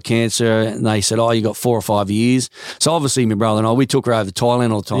 oh, she got cancer. And they said, oh, you got 4 or 5 years. So obviously my brother and I, we took her over to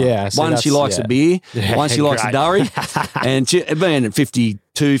Thailand all the time. Yeah, so one, she likes a beer. One, she likes a durry. And she, being at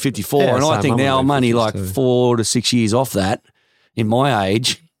 52, 54. And I think now I'm only like 4 to 6 years off that in my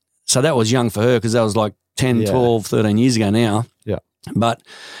age. So that was young for her because that was like 10, 12, 13 years ago now. Yeah. But,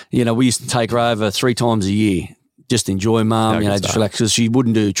 you know, we used to take her over 3 times a year, just enjoy mum, just relax, because she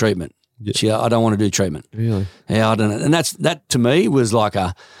wouldn't do treatment. Yeah. I don't want to do treatment. Really? Yeah, I don't know. And that to me was like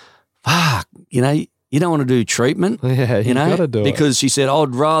a, fuck, you know, you don't want to do treatment. Yeah, you know, gotta do because she said,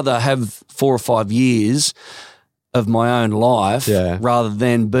 I'd rather have 4 or 5 years of my own life rather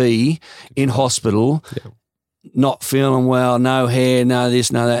than be in hospital, not feeling well, no hair, no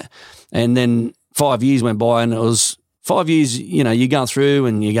this, no that. And then 5 years went by and it was 5 years, you know, you're going through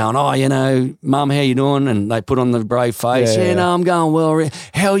and you're going, oh, you know, mum, how you doing? And they put on the brave face. Yeah, no, I'm going well.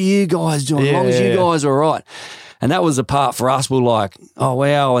 How are you guys doing? As long as you guys are all right. And that was the part for us. We're like, oh,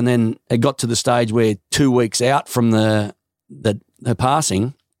 wow. And then it got to the stage where 2 weeks out from the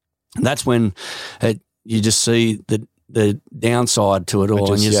passing, that's when you just see the downside to it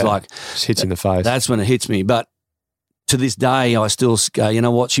all. And you're just like. Just hits in the face. That's when it hits me. But to this day, I still go, you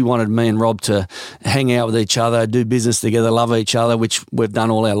know what, she wanted me and Rob to hang out with each other, do business together, love each other, which we've done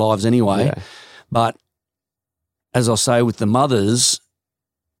all our lives anyway. Yeah. But as I say with the mothers,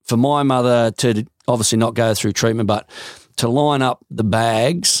 for my mother to obviously not go through treatment, but to line up the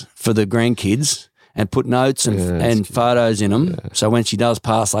bags for the grandkids and put notes and photos in them. Yeah. So when she does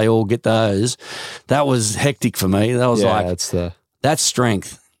pass, they all get those. That was hectic for me. That was that's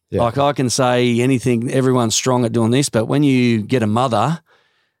strength. Yeah. Like I can say anything, everyone's strong at doing this, but when you get a mother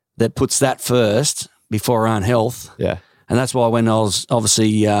that puts that first before her own health, and that's why when I was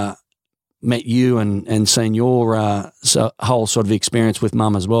obviously met you and seen your whole sort of experience with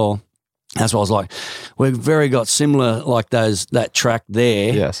mum as well, that's why I was like, we've very got similar like that track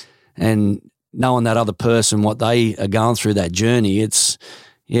there. Yes. And knowing that other person, what they are going through that journey, it's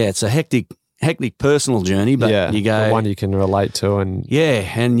a hectic personal journey, but you go, the one you can relate to, and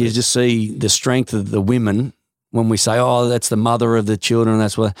and you just see the strength of the women when we say, oh, that's the mother of the children,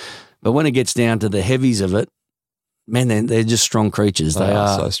 that's what. But when it gets down to the heavies of it, man, they're just strong creatures. They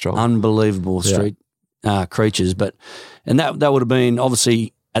are so strong, unbelievable creatures. But and that would have been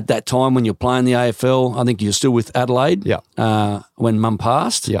obviously at that time when you're playing the AFL. I think you're still with Adelaide. When Mum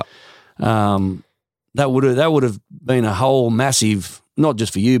passed. That would have been a whole massive. Not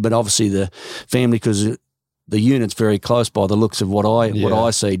just for you, but obviously the family, because the unit's very close by the looks of what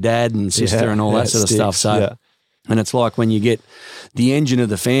I see, dad and sister and all that sort of stuff. So, and it's like when you get the engine of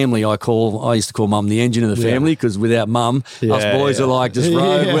the family. I used to call Mum the engine of the family because without Mum, us boys are like just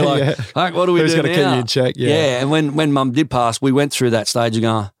rogue. We're like, hey, what do we do now? Who's got to keep you in check? And when Mum did pass, we went through that stage of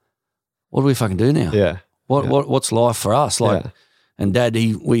going, what do we fucking do now? What's life for us? Like. And Dad,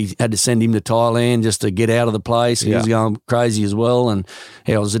 we had to send him to Thailand just to get out of the place. He was going crazy as well, and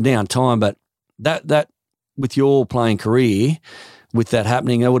it was a down time. But that with your playing career, with that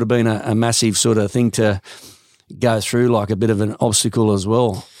happening, that would have been a massive sort of thing to go through, like a bit of an obstacle as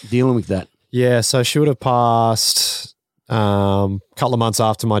well, dealing with that. Yeah, so she would have passed a couple of months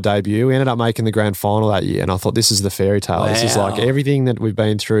after my debut. We ended up making the grand final that year, and I thought, this is the fairy tale. Wow. This is like everything that we've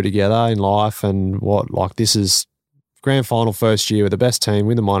been through together in life, and this is grand final first year with the best team,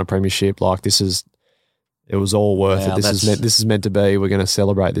 win the minor premiership. Like this is, it was all worth it. This is meant to be. We're going to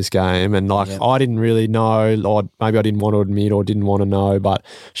celebrate this game. And I didn't really know, or maybe I didn't want to admit or didn't want to know, but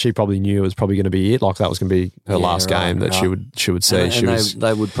she probably knew it was probably going to be it. Like that was going to be her last game that she would see.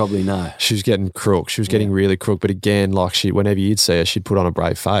 They would probably know. She was getting crook. She was getting really crook. But again, like whenever you'd see her, she'd put on a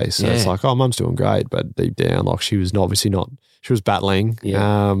brave face. So it's like, oh, Mum's doing great. But deep down, like she was obviously not. She was battling.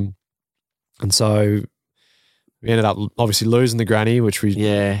 Yeah. And so we ended up obviously losing the granny, which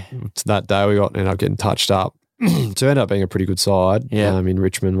that day we ended up getting touched up. So it ended up being a pretty good side in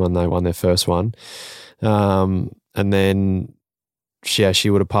Richmond when they won their first one. And then she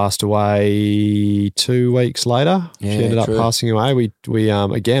would have passed away 2 weeks later. She ended up passing away. We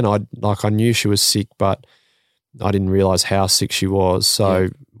again, I knew she was sick, but I didn't realise how sick she was. So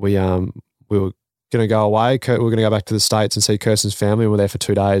we were going to go away. We were going to go back to the States and see Kirsten's family. We were there for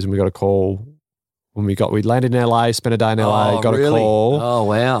 2 days and we got a call. When we landed in LA, spent a day in LA, got a call. Oh,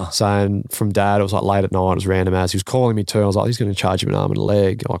 wow. Saying from Dad, it was like late at night, it was random as. He was calling me too. I was like, he's going to charge him an arm and a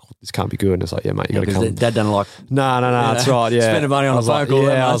leg. I'm like, this can't be good. And it's like, yeah, mate, you got to come. Dad doesn't like. No, that's right. Yeah. Spending money on a phone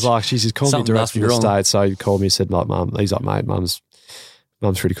call. I was like, she's called me direct from the States. So he called me and said, like, Mum, he's like, mate, Mum's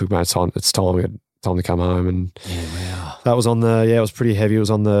pretty cook, mate. It's time to come home. And that was on it was pretty heavy. It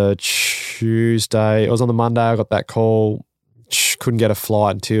was on the Tuesday. It was on the Monday. I got that call. Couldn't get a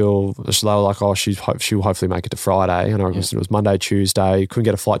flight until they were like, oh, she'll hopefully make it to Friday. And I guess it was Monday, Tuesday. Couldn't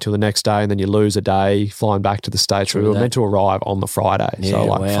get a flight till the next day, and then you lose a day flying back to the States. We were meant to arrive on the Friday. So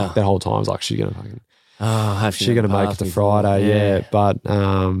fuck, that whole time I was like, she's going to make it to Friday. Yeah. But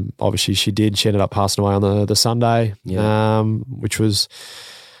obviously she did. She ended up passing away on the Sunday, which was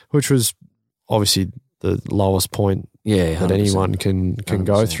obviously the lowest point that anyone can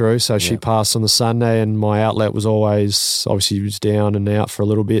go through. So she passed on the Sunday, and my outlet was always obviously was down and out for a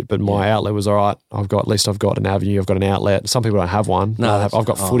little bit, but my outlet was all right. At least I've got an avenue. I've got an outlet. Some people don't have one. No, I've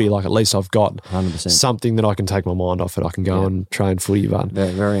got footy. Like at least I've got 100%. Something that I can take my mind off it. I can go and train footy. But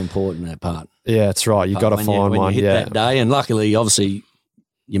very, very important, that part. Yeah, that's right. You've got to find one. You hit that day, and luckily, obviously,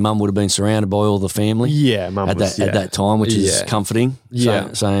 your mum would have been surrounded by all the family. Yeah, mum at that time, which is comforting.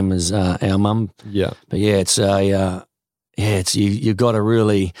 Yeah, same as our mum. Yeah, but it's you've got to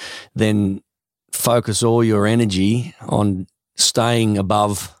really then focus all your energy on staying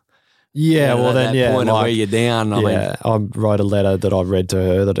above. Yeah, that point of where you're down. I wrote a letter that I read to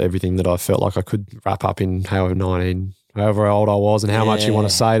her that everything that I felt like I could wrap up in however old I was, and how much you want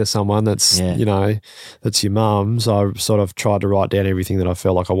to say to someone that's that's your mum. So I sort of tried to write down everything that I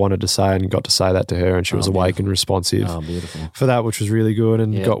felt like I wanted to say, and got to say that to her, and she was awake and responsive for that, which was really good.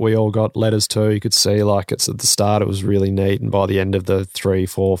 And we all got letters too. You could see like it's at the start it was really neat, and by the end of the 3,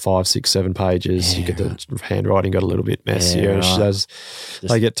 4, 5, 6, 7 pages, you get the handwriting got a little bit messier. And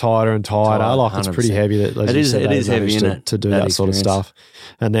they get tighter and tighter. Like 100%. It's pretty heavy. It is heavy to do that sort of stuff.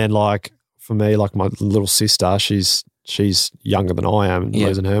 And then like for me, like my little sister, she's younger than I am,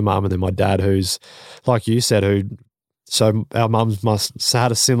 losing her mum, and then my dad, who's like you said, so our mums must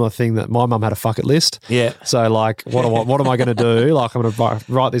had a similar thing that my mum had a fuck it list. Yeah. So like, what am I going to do? Like, I'm going to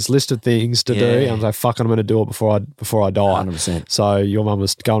write this list of things to do. And I'm like, fuck it, I'm going to do it before I die. 100%. So your mum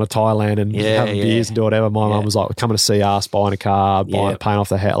was going to Thailand and having beers and do whatever. My mum was like coming to see us, buying a car, paying off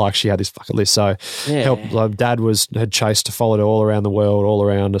the house. Like she had this fucking list. So Dad had followed her all around the world, all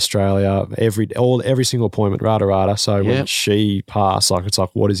around Australia, every single appointment, rada. So when she passed, like it's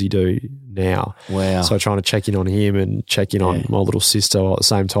like, what does he do now? Wow. So trying to check in on him and check in on my little sister while at the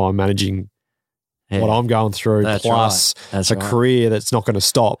same time managing what I'm going through, plus a career that's not going to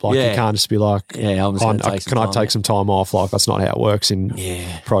stop. Like you can't just be like, can I take some time off? Like that's not how it works in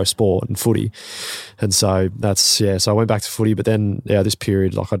pro sport and footy. And so so I went back to footy, but then this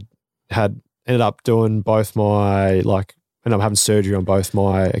period, like I ended up doing ended up having surgery on both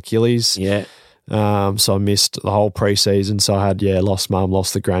my Achilles. Yeah. So I missed the whole preseason. So I had lost mum,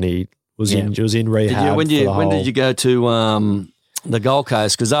 lost the granny. Was in rehab. When did you go to the Gold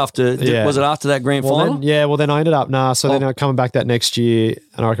Coast? Because was it after that grand final? Then I ended up So then I coming back that next year,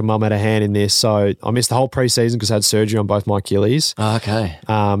 and I reckon mum had a hand in this. So I missed the whole preseason because I had surgery on both my Achilles. Oh, okay.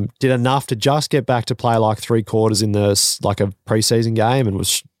 Did enough to just get back to play like 3/4 in a preseason game, and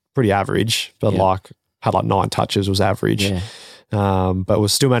was pretty average, but had 9 touches, was average. Yeah. But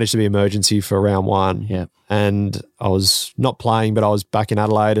was still managed to be emergency for round 1. Yeah. And I was not playing, but I was back in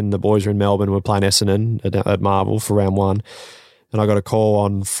Adelaide, and the boys were in Melbourne. We were playing Essendon at Marvel for round 1. And I got a call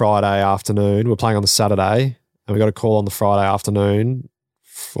on Friday afternoon. We were playing on the Saturday, and we got a call on the Friday afternoon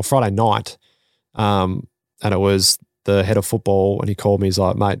or Friday night. And it was the head of football, and he called me. He's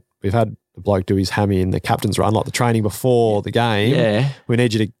like, mate, we've had the bloke do his hammy in the captain's run, like the training before the game. Yeah. We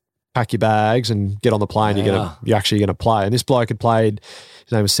need you to pack your bags and get on the plane. You're actually going to play. And this bloke had played,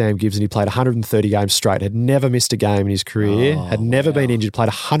 His name was Sam Gibbs, and he played 130 games straight. Had never missed a game in his career. Had never been injured. Played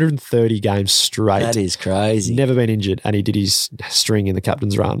 130 games straight. That is crazy. Never been injured, and he did his string in the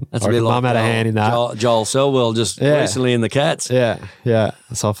captain's run. That's a bit like Mum had a hand in that. Joel Selwell just recently in the Cats. Yeah.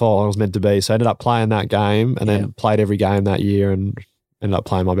 So I thought I was meant to be. So I ended up playing that game, and then played every game that year, and ended up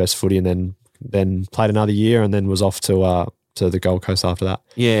playing my best footy, and then played another year, and then was off to the Gold Coast after that.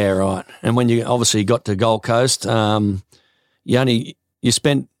 Yeah, right. And when you obviously got to Gold Coast, you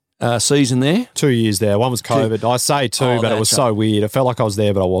spent a season there? 2 years there. One was COVID. I say but it was so weird. It felt like I was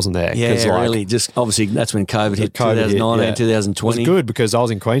there, but I wasn't there. Yeah, really. Just obviously that's when COVID hit, 2019, 2020. It was good because I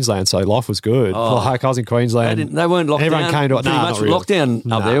was in Queensland, so life was good. I was in Queensland. They weren't locked Everyone down. came to it. Pretty much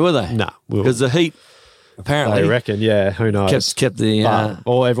lockdown up there, were they? No. Because the heat, apparently. They reckon, who knows. Kept the...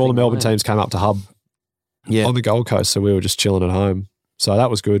 all the Melbourne teams came up to hub on the Gold Coast, so we were just chilling at home. So that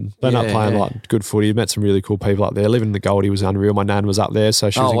was good. They ended up playing like good footy. Met some really cool people up there. Living in the Goldie was unreal. My nan was up there, so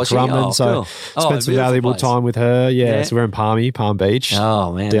she was in Currumbin. So spent some valuable time with her. Yeah, so we're in Palm Beach.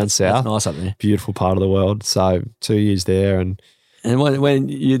 Oh, man. Down south. That's nice up there. Beautiful part of the world. So 2 years there. And when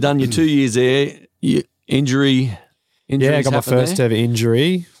you've done your 2 years there, injuries I got my first ever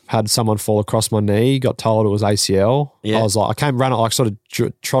injury. Had someone fall across my knee. Got told it was ACL. Yeah. I was like, I came running, like sort of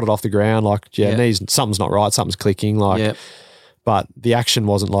trotted off the ground. Like, knees, something's not right. Something's clicking. Like, but the action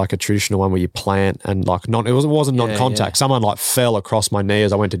wasn't like a traditional one where you plant and like it wasn't non-contact. Someone like fell across my knee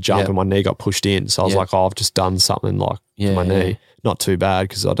as I went to jump and my knee got pushed in. So I was like, I've just done something like to my knee. Not too bad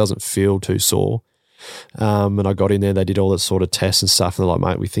because it doesn't feel too sore. And I got in there. They did all that sort of tests and stuff. And they're like,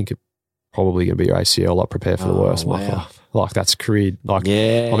 mate, we think it probably going to be your ACL. Like, prepare for the worst. Wow. Like that's career. Like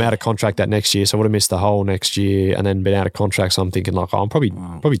I'm out of contract that next year, so I would have missed the whole next year and then been out of contract. So I'm thinking like, I'm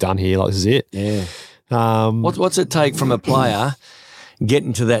probably done here. Like this is it. Yeah. What's it take from a player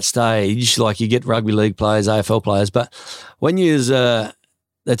getting to that stage? Like you get rugby league players, AFL players, but when it's a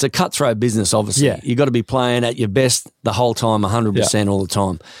cutthroat business, obviously. Yeah. You got to be playing at your best the whole time, 100% all the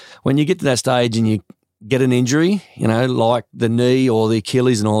time. When you get to that stage and you get an injury, like the knee or the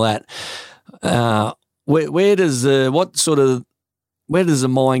Achilles and all that, where does the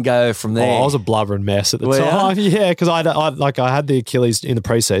mind go from there? I was a blubbering mess at the time. Yeah, because I had the Achilles in the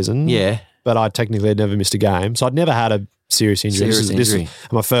preseason. Yeah. But I technically had never missed a game. So I'd never had a serious injury.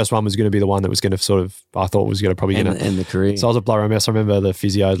 My first one was going to be the one that was going to I thought was going to probably end the career. So I was a blurry mess. I remember the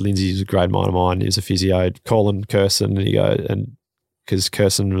physio, Lindsay was a great mate of mine. He was a physio, calling Kirsten, and because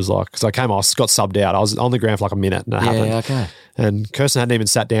Kirsten was like, because I got subbed out. I was on the ground for like a minute and it happened. Okay. And Kirsten hadn't even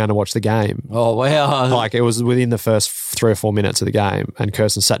sat down to watch the game. Oh, wow. Like it was within the first 3 or 4 minutes of the game and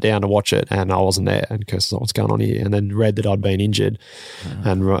Kirsten sat down to watch it and I wasn't there. And Kirsten's like, what's going on here? And then read that I'd been injured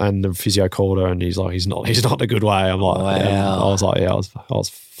and the physio called her and he's like, he's not in a good way. I'm like, wow. I was like, I was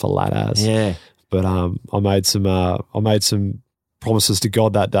flat as. Yeah. But I made some promises to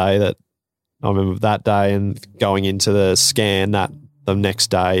God that day that I remember that day and going into the scan that the next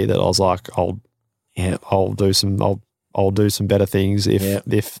day that I was like, I'll do some better things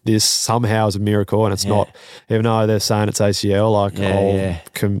if this somehow is a miracle and it's not, even though they're saying it's ACL, I'll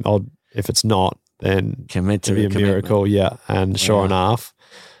if it's not, then commit to be a miracle. Yeah. And sure enough,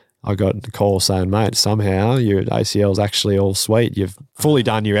 I got the call saying, mate, somehow your ACL is actually all sweet. You've fully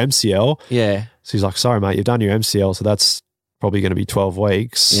done your MCL. Yeah. So he's like, sorry, mate, you've done your MCL. So that's probably going to be 12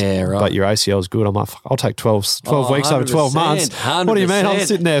 weeks. Yeah, right. But your ACL is good. I'm like, I'll take 12 weeks over 12 months. 100%. What do you mean? I'm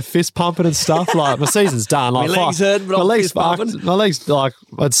sitting there fist pumping and stuff. Like my season's done. Like my legs hurt, but my legs like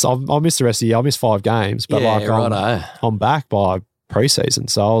I'll miss the rest of the year. I'll miss 5 games, but I'm back by preseason.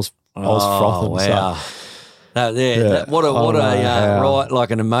 So I was frothing. Wow. So. What a right,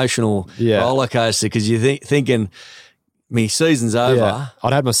 like an emotional roller coaster because you're thinking, me season's over. Yeah.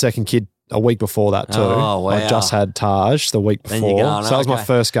 I'd had my second kid a week before that too. Oh, wow. I just had Taj the week before. So that was my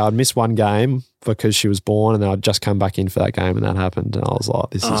first go. I'd missed one game because she was born and then I'd just come back in for that game and that happened. And I was like,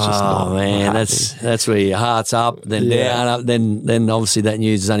 this is just not happening. That's where your heart's up, then down, up, then obviously that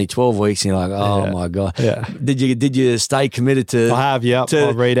news is only 12 weeks and you're like, oh my God. Yeah. Did you stay committed to I have, yep.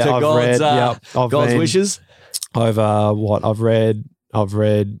 I've read God's wishes? I've read a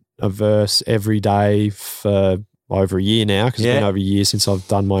verse every day for over a year now because it's been over a year since I've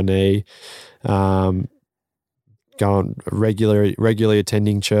done my knee. Going regularly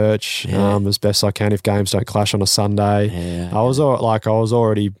attending church as best I can if games don't clash on a Sunday. Yeah. I was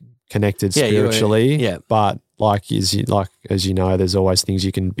already connected spiritually, but as you know, there's always things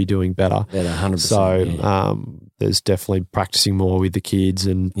you can be doing better. 100%. So there's definitely practicing more with the kids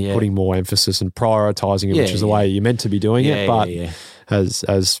and putting more emphasis and prioritising it, which is the way you're meant to be doing it. But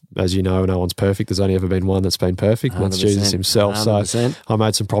as you know, no one's perfect. There's only ever been one that's been perfect, and that's Jesus himself. 100%. So I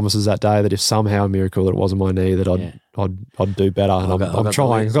made some promises that day that if somehow a miracle that it wasn't my knee, that I'd do better. And I'm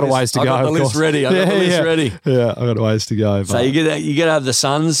trying. I've got a ways to go. I've got the list ready. I've got the list ready. Yeah, I've got a ways to go. But. So you get over the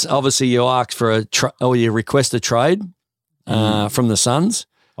Suns. Obviously, you ask for you request a trade from the Suns.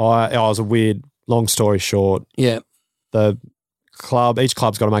 I was a weird. Long story short. Yeah. Each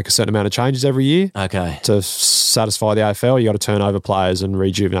club's got to make a certain amount of changes every year. Okay. To satisfy the AFL, you got to turn over players and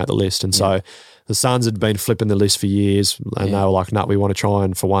rejuvenate the list. And so the Suns had been flipping the list for years, and they were like, "No, we want to try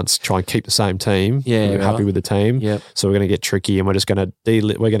and keep the same team. Yeah, we're happy with the team. Yep. So we're going to get tricky, and we're just going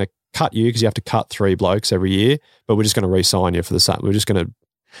to cut you because you have to cut 3 blokes every year, but we're just going to re-sign you for the Suns. We're just going to.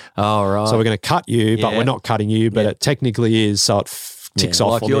 Oh right. So we're going to cut you, but we're not cutting you. But it technically is so it ticks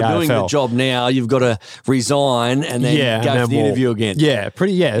off. Like you're doing the job now, you've got to resign and then go for the interview again. Yeah,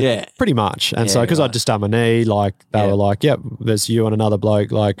 pretty much. And so because I'd just done my knee, like they were like, "Yep, there's you and another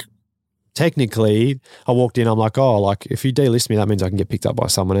bloke." Like technically, I walked in, I'm like, "Oh, like if you delist me, that means I can get picked up by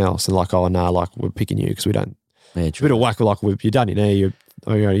someone else." And like, "Oh no, like we're picking you because we don't." Yeah, true. A bit of whack. Like you've done your knee. You're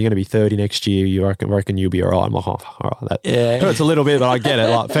going to be 30 next year. You reckon you'll be all right? I'm like, "Oh, all right." That hurts a little bit, but I get it.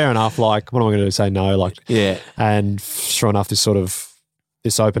 Like fair enough. Like what am I going to do? Say no? Like And sure enough, this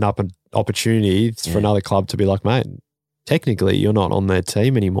opened up an opportunity for another club to be like, "Mate, technically you're not on their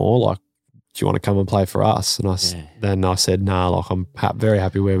team anymore. Like, do you want to come and play for us?" And then I said, "Nah, like I'm very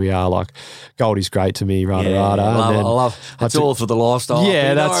happy where we are. Like Goldie's great to me, rada. I love it's all for the lifestyle.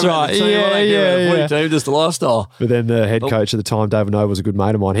 Yeah, that's right. Yeah. Just the lifestyle. But then the head coach at the time, David Noble, was a good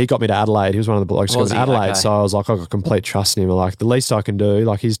mate of mine. He got me to Adelaide. He was one of the blokes who got me to Adelaide. Okay. So I was like, I got complete trust in him. Like the least I can do,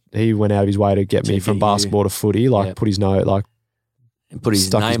 like he went out of his way to get me from basketball to footy, like put his note, like and put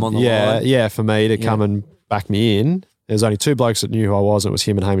his name on the line. Yeah, for me to come and back me in. There's only 2 blokes that knew who I was, and it was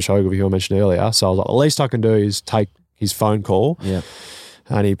him and Hamish Ogilvie, who I mentioned earlier. So I was like, the least I can do is take his phone call. Yeah.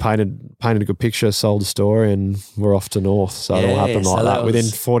 And he painted a good picture, sold the story, and we're off to North. So it all happened like that. Within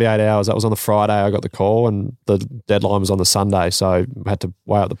 48 hours, that was on the Friday, I got the call, and the deadline was on the Sunday. So I had to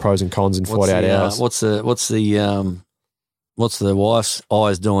weigh up the pros and cons in 48 hours. What's the wife's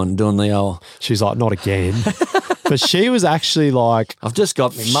eyes doing the old? She's like, not again. But she was actually like, I've just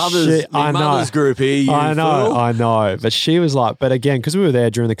got my mother's group here. I know. But she was like, but again, because we were there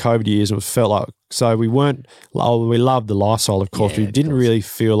during the COVID years, and it felt like, so we loved the lifestyle, of course. We didn't really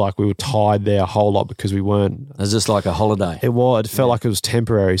feel like we were tied there a whole lot because we weren't. It was just like a holiday. It felt like it was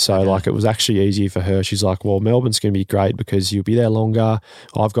temporary. So like it was actually easy for her. She's like, well, Melbourne's going to be great because you'll be there longer.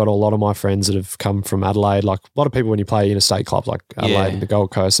 I've got a lot of my friends that have come from Adelaide. Like a lot of people when you play interstate clubs like Adelaide and the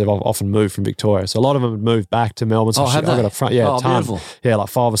Gold Coast, they've often moved from Victoria. So a lot of them have moved back to Melbourne. So have they? I've got a ton. Beautiful. Yeah, like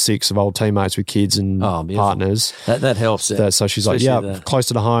 5 or 6 of old teammates with kids and partners. That helps. So she's like,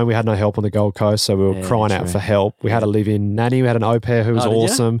 closer to home. We had no help on the Gold Coast, so we were crying out for help. We had a live-in nanny. We had an au pair who was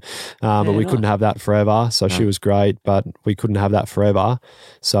awesome, but we couldn't have that forever. So she was great, but we couldn't have that forever.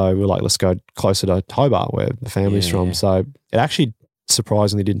 So we were like, let's go closer to Hobart, where the family's from. So it actually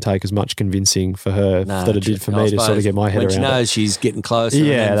surprisingly didn't take as much convincing for her that it did for me to sort of get my head around it. When she knows she's getting closer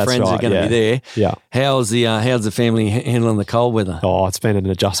and friends are going to be there. Yeah. How's the family handling the cold weather? Oh, it's been an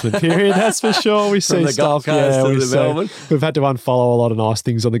adjustment period, that's for sure. We see the stuff. Gold Coast to Melbourne. We've had to unfollow a lot of nice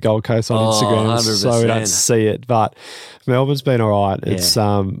things on the Gold Coast on Instagram 100%. so we don't see it. But Melbourne's been all right. It's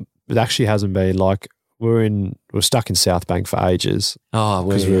it actually hasn't been like we're stuck in South Bank for ages. Oh,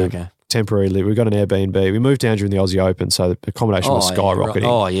 okay. Temporarily, we got an Airbnb. We moved down during the Aussie Open, so the accommodation was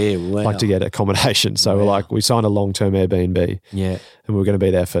skyrocketing. Wow. Like to get accommodation. So we're like, we signed a long-term Airbnb. Yeah. And we were going to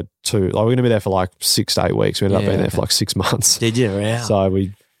be there for we're going to be there for like 6 to 8 weeks. We ended up being there for like 6 months. Did you? Wow. So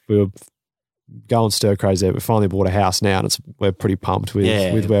we were going stir crazy there. We finally bought a house now, and we're pretty pumped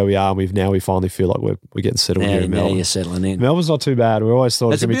with where we are. And we finally feel like we're getting settled here in Melbourne. Now you're settling in. Melbourne's not too bad. We always thought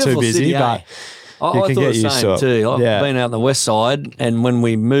it was going to be too busy, city, but I thought the same too. I've been out on the west side, and when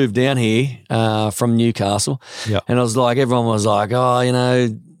we moved down here from Newcastle, and I was like, everyone was like,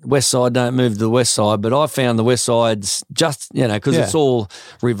 west side, don't move to the west side. But I found the west side's just, because it's all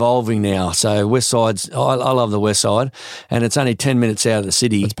revolving now. So west side's, I love the west side, and it's only 10 minutes out of the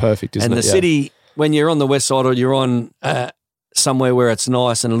city. It's perfect, isn't it? And the city, when you're on the west side or you're on somewhere where it's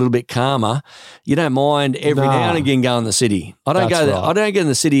nice and a little bit calmer, you don't mind every now and again going to the city. I don't go there. I don't get in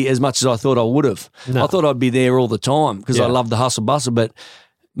the city as much as I thought I would have. No. I thought I'd be there all the time because I love the hustle bustle, but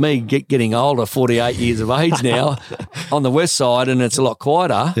me getting older, 48 years of age now, on the west side, and it's a lot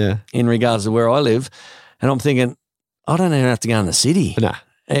quieter in regards to where I live, and I'm thinking, I don't even have to go in the city. No.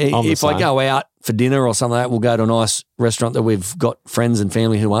 If I go out for dinner or something like that, we'll go to a nice restaurant that we've got friends and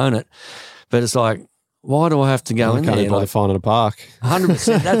family who own it. But it's like, why do I have to go in there? Can't even bother finding a park.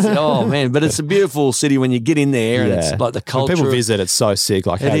 100%. That's it. Oh, man. But it's a beautiful city when you get in there and it's like the culture. When people visit, it's so sick.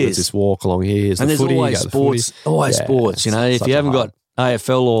 Like, hey, there's this walk along here. And there's always sports. Always sports, you know. If you haven't got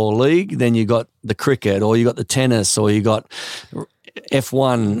AFL or league, then you got the cricket or you got the tennis or you got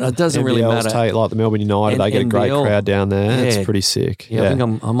F1. It doesn't really matter. Like the Melbourne United, they get a great crowd down there. It's pretty sick. Yeah, I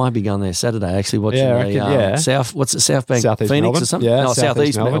think I might be going there Saturday actually watching South. What's it, South Bank Southeast Phoenix Melbourne. or something? Yeah, no,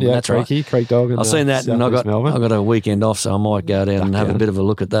 Southeast Melbourne. Yeah, that's Creaky, right. Creek Dog. I've seen that, and I got a weekend off, so I might go down and have a bit of a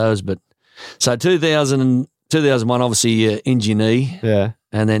look at those. But so 2001, obviously you injure your knee. Yeah,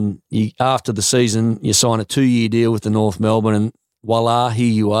 and then after the season, you sign a 2-year deal with the North Melbourne, and voila,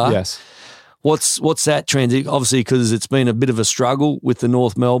 here you are. Yes. What's that transition? Obviously, because it's been a bit of a struggle with the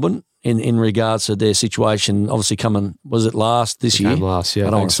North Melbourne in regards to their situation. Obviously, was it last this year? Last, yeah.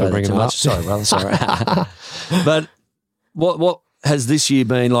 I don't want to say that too much. Sorry, brother. Sorry. But what has this year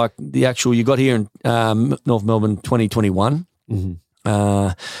been like? The actual you got here in North Melbourne 2021. Mm-hmm.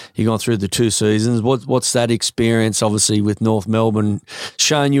 You've gone through the 2 seasons. What's that experience, obviously, with North Melbourne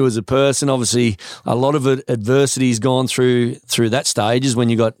showing you as a person? Obviously, a lot of adversity's gone through that stages when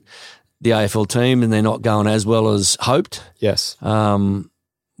you got the AFL team and they're not going as well as hoped. Yes.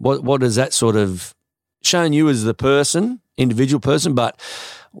 What has that sort of shown you as the person, individual person, but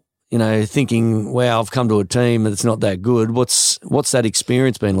you know, thinking, wow, I've come to a team that's not that good. What's that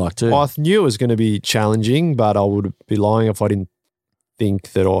experience been like too? Well, I knew it was going to be challenging, but I would be lying if I didn't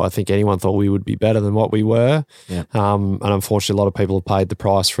think that, or I think anyone thought we would be better than what we were. Yeah. And unfortunately, a lot of people have paid the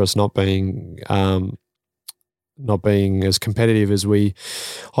price for us not being as competitive as we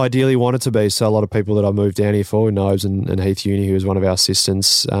ideally wanted to be. So a lot of people that I moved down here for, Nobes and Heath Uni, who was one of our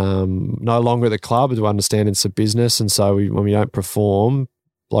assistants, no longer at the club, to understand it's a business. And so when we don't perform,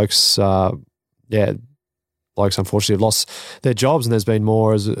 blokes unfortunately have lost their jobs, and there's been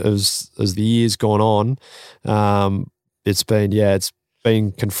more as the years gone on. It's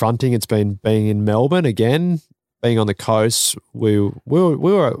been confronting. It's been being in Melbourne again, being on the coast. We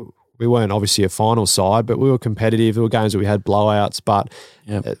weren't obviously a final side, but we were competitive. There were games that we had blowouts, but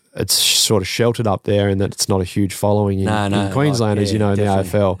it's sort of sheltered up there, and that it's not a huge following in Queensland, as you know, in the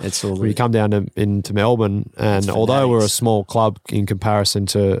AFL. It's when you come down into Melbourne, and although we're a small club in comparison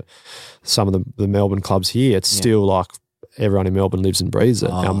to some of the Melbourne clubs here, it's still like everyone in Melbourne lives and breathes it.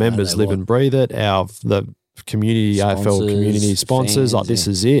 Our members live and breathe it. The community, AFL community sponsors, like this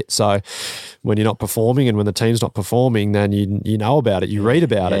is it. So when you're not performing and when the team's not performing, then you know about it, you read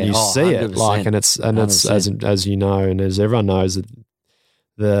about it, you see 100%. It, like, and it's as you know, and as everyone knows, that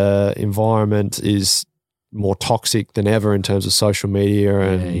the environment is more toxic than ever in terms of social media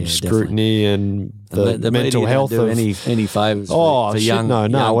and scrutiny, and the mental health of any favours for young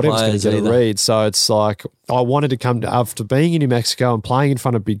whatever's going to get a either. read. So it's like I wanted to come after being in New Mexico and playing in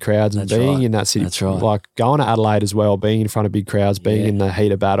front of big crowds and being in that city. That's right. Like going to Adelaide as well, being in front of big crowds, being in the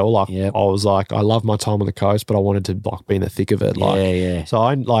heat of battle. Like I was like, I love my time on the coast, but I wanted to like be in the thick of it. So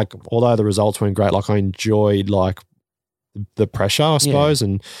I like, although the results weren't great, like I enjoyed like the pressure, I suppose,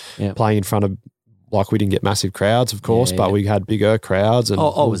 and playing in front of. Like we didn't get massive crowds, of course, but we had bigger crowds and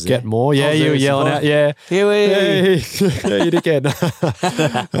we'll get more. Yeah, you were yelling out. Yeah, Huey. Yeah, you did again.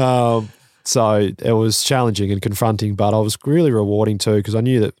 So it was challenging and confronting, but I was really rewarding too, because I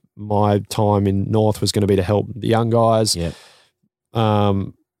knew that my time in North was going to be to help the young guys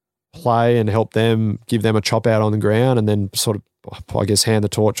play and help them, give them a chop out on the ground, and then sort of, I guess, hand the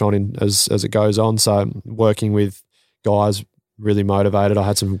torch on as it goes on. So working with guys really motivated. I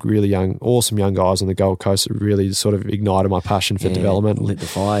had some really awesome young guys on the Gold Coast that really sort of ignited my passion for development. Lit the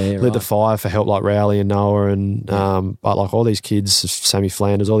fire. Lit the fire for help like Rowley and Noah and but like all these kids, Sammy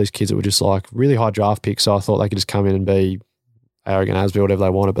Flanders, all these kids that were just like really high draft picks. So I thought they could just come in and be arrogant as, be whatever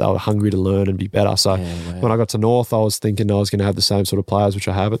they wanted, but they were hungry to learn and be better. So when I got to North, I was thinking I was going to have the same sort of players, which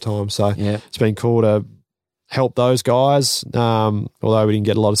I have at times. So it's been cool to help those guys. Although we didn't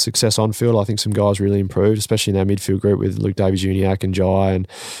get a lot of success on field, I think some guys really improved, especially in our midfield group with Luke Davies-Uniacke and Jai and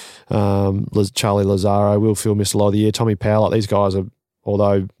Charlie Lazaro. Will Phil missed a lot of the year. Tommy Powell, like these guys are,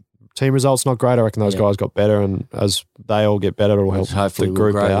 although team results not great, I reckon those guys got better, and as they all get better, it'll help hopefully the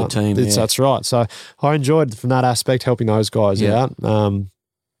group out. The team, That's right. So I enjoyed from that aspect helping those guys out.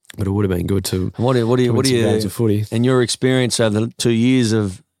 But it would have been good to what do you games of footy. And your experience over the 2 years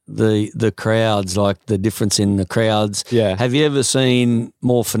of the crowds, like the difference in the crowds. Yeah. Have you ever seen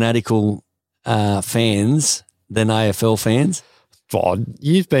more fanatical fans than AFL fans? God,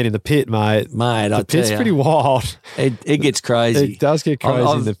 you've been in the pit, mate. The pit's pretty wild. It gets crazy. It does get crazy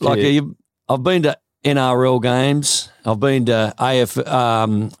in the pit. I've been to NRL games. I've been to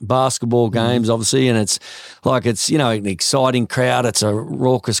basketball games, obviously, and it's an exciting crowd. It's a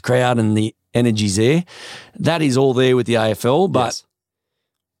raucous crowd, and energy's there. That is all there with the AFL, but Yes.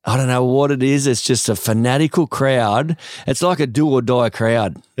 I don't know what it is. It's just a fanatical crowd. It's like a do or die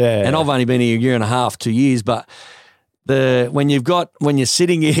crowd. Yeah. And I've only been here a year and a half, 2 years, but when you're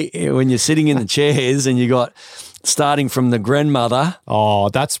sitting in the chairs and you got starting from the grandmother,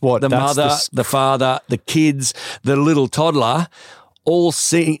 that's what the mother, the father, the kids, the little toddler, all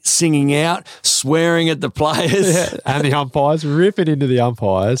singing out, swearing at the players. And the umpires, ripping into the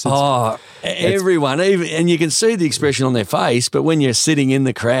umpires. Everyone, and you can see the expression on their face, but when you're sitting in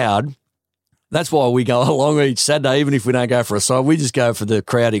the crowd, that's why we go along each Saturday, even if we don't go for a side, we just go for the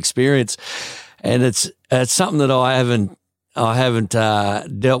crowd experience. And it's something that I haven't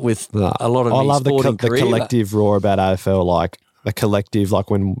dealt with a lot of. I love the career, collective roar about AFL, like the collective,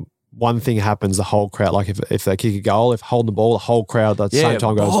 like when one thing happens, the whole crowd, like if they kick a goal, if holding the ball, the whole crowd at the same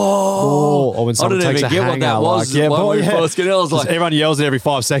time goes, "Oh!" Or when someone takes a hanger, what that was. I was like, everyone yells it every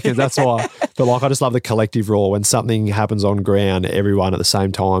 5 seconds. That's why. But like, I just love the collective roar when something happens on ground. Everyone at the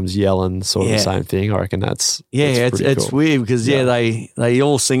same time is yelling sort of the same thing. I reckon that's it's cool. weird because they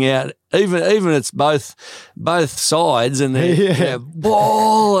all sing out. Even it's both sides, and they're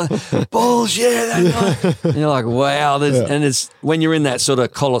balls, and you're like, wow. And it's when you're in that sort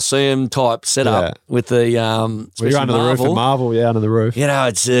of Coliseum type setup with the you're under the roof at Marvel, under the roof. You know,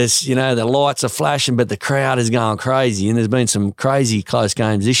 it's just the lights are flashing, but the crowd is going crazy, and there's been some crazy close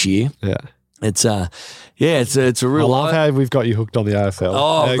games this year. Yeah, it's it's a real. I love how we've got you hooked on the AFL.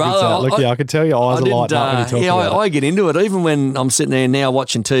 Oh, brother! Look, I can tell your eyes are lighting up when you talk about it. I get into it even when I'm sitting there now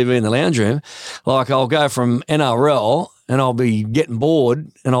watching TV in the lounge room. Like I'll go from NRL and I'll be getting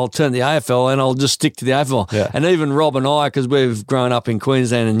bored and I'll turn to the AFL and I'll just stick to the AFL. Yeah. And even Rob and I, because we've grown up in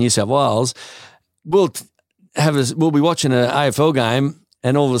Queensland and New South Wales, we'll be watching an AFL game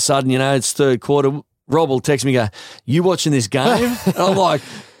and all of a sudden, it's third quarter. Rob will text me, go, "You watching this game?" And I'm like.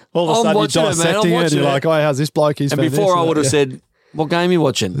 All of a sudden you're dissecting it, you're like, how's this bloke? And before I would have said, what game are you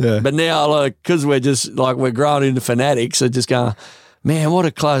watching? Yeah. But now, because we're just we're growing into fanatics, I just go, man, what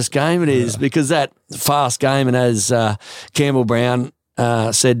a close game it is. Because that fast game, and as Campbell Brown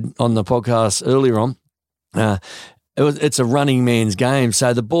said on the podcast earlier on, it's a running man's game.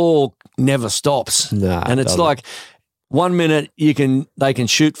 So the ball never stops. And it's like 1 minute they can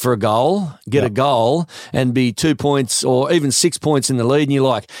shoot for a goal, get a goal, and be 2 points or even 6 points in the lead, and you're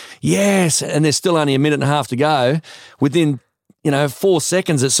like, yes, and there's still only a minute and a half to go. Within 4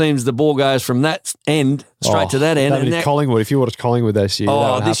 seconds, it seems the ball goes from that end straight to that end. And Collingwood, if you watched Collingwood this year,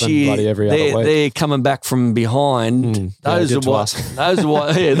 that would happen bloody every other week. They're coming back from behind. Those are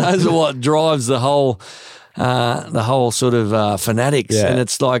what drives the whole sort of fanatics, and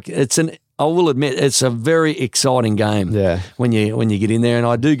it's like I will admit it's a very exciting game when you get in there, and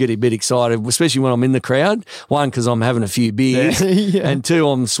I do get a bit excited, especially when I'm in the crowd. One, because I'm having a few beers, and two,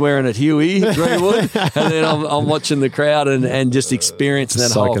 I'm swearing at Hughie, Greenwood, and then I'm watching the crowd and just experiencing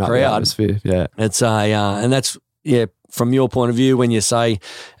that whole crowd. It's and that's from your point of view when you say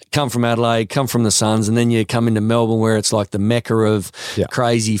come from Adelaide, come from the Suns, and then you come into Melbourne where it's like the mecca of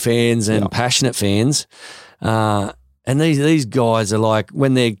crazy fans and passionate fans. And these guys are like,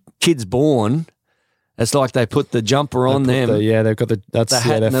 when they're kids born, it's like they put the jumper on them. They've got the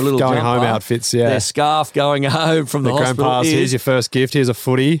hat and the little going home outfits. Their scarf going home from the hospital. Grandpa's, here's your first gift. Here's a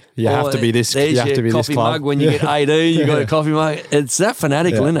footy. You have to be this. You have to be this club. Mug when you get 18. You got a coffee mug. It's that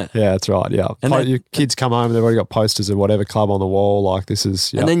fanatical, isn't it? Yeah, that's right. Yeah, and your kids come home and they've already got posters of whatever club on the wall. Like this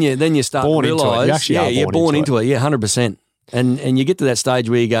is. And then you start to realise, you're born into it. Yeah, 100%. And you get to that stage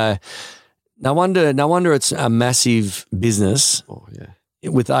where you go, no wonder it's a massive business. Oh yeah.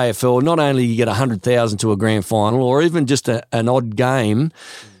 With AFL, not only you get 100,000 to a grand final, or even just an odd game,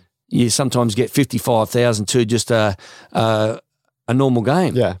 you sometimes get 55,000 to just a normal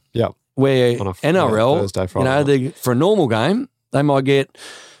game. Yeah, yeah. Where NRL, Thursday, Friday for a normal game, they might get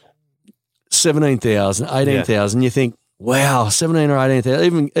 17,000, 18,000. You think, wow, 17 or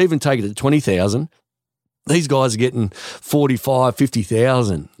 18,000. Even take it to 20,000. These guys are getting 45,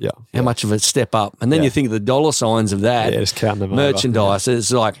 50,000. Yeah. How much of a step up? And then you think of the dollar signs of that. Yeah, just counting them merchandise. over.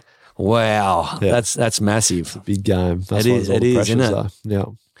 It's like, wow, that's massive. Big game. That's it is, isn't it? Yeah.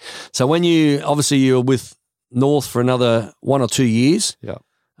 So when you're with North for another 1 or 2 years. Yeah.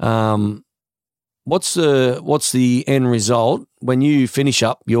 What's the end result when you finish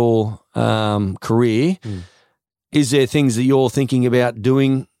up your career? Is there things that you're thinking about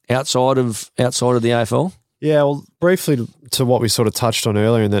doing outside of the AFL? Yeah, well, briefly to what we sort of touched on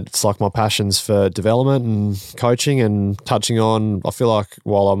earlier, and that it's like my passions for development and coaching, and touching on, I feel like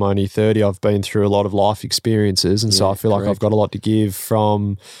while I'm only 30, I've been through a lot of life experiences, and so I feel like I've got a lot to give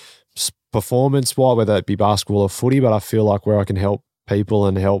from performance-wise, whether it be basketball or footy, but I feel like where I can help people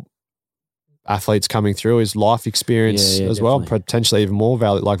and help athletes coming through is life experience as well, potentially even more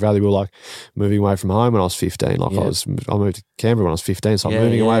valuable, like moving away from home when I was 15. Like I moved to Canberra when I was 15, so I'm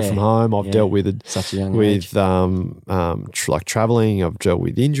moving away from home. I've dealt with such a young age. Like traveling. I've dealt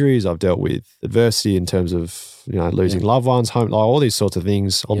with injuries. I've dealt with adversity in terms of losing loved ones, home, like all these sorts of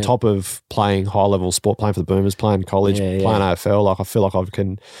things. On top of playing high level sport, playing for the Boomers, playing college, playing AFL. Like I feel like I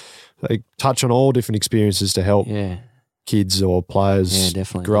can touch on all different experiences to help kids or players grow.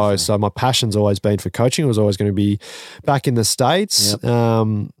 Definitely. So my passion's always been for coaching. It was always going to be back in the States.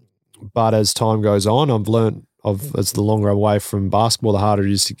 But as time goes on, I've learnt as the longer I'm away from basketball, the harder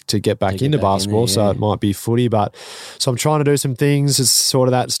it is to get back into basketball. So it might be footy, so I'm trying to do some things. It's sort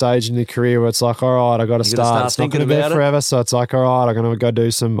of that stage in the career where it's like, all right, I got to start. It's not going to be forever. So it's like, all right, I'm going to go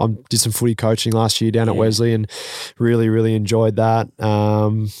do some. I did some footy coaching last year down at Wesley and really, really enjoyed that.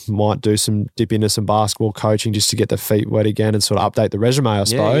 Might dip into some basketball coaching just to get the feet wet again and sort of update the resume, I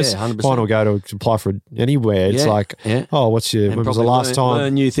suppose. 100%. Mine will go to apply for anywhere. It's like, when was the last time?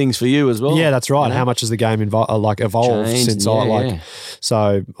 Learn new things for you as well. Yeah, that's right. How much has the game evolved since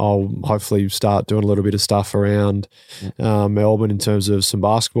so I'll hopefully start doing a little bit of stuff around Melbourne in terms of some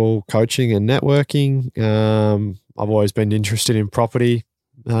basketball coaching and networking. I've always been interested in property.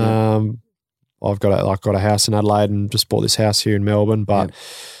 I've got a house in Adelaide and just bought this house here in Melbourne, but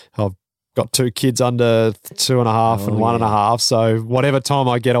I've got 2 kids under 2.5 and 1.5. So whatever time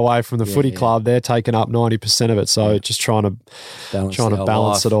I get away from the footy club, they're taking up 90% of it. So just trying to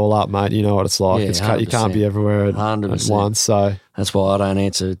balance it all up, mate. You know what it's like. You can't be everywhere at once. So that's why I don't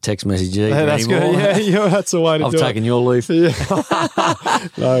answer text messages anymore. That's good. Yeah, that's the way to do it. I've taken your leaf.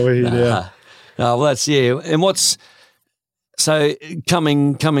 No, well, that's And what's so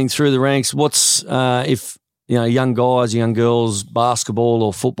coming through the ranks? What's if young guys, young girls, basketball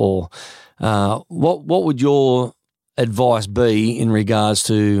or football? What would your advice be in regards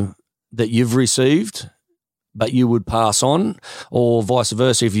to that you've received but you would pass on, or vice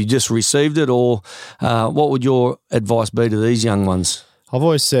versa if you just received it, or what would your advice be to these young ones? I've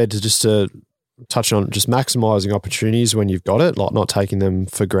always said to touch on just maximising opportunities when you've got it, like not taking them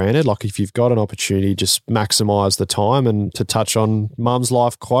for granted. Like if you've got an opportunity, just maximise the time. And to touch on Mum's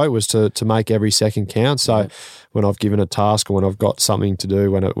life quote was to make every second count. So when I've given a task or when I've got something to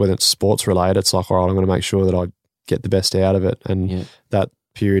do, when it's sports related, it's like, all right, I'm going to make sure that I get the best out of it. And that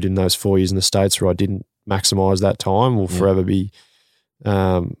period in those 4 years in the States where I didn't maximise that time will forever be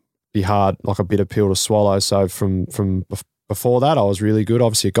hard, like a bitter pill to swallow. So from before that, I was really good.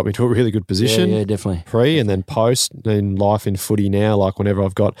 Obviously, it got me to a really good position. Yeah, definitely. And then post in life in footy now, like whenever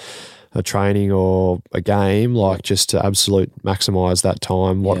I've got a training or a game, like just to absolute maximise that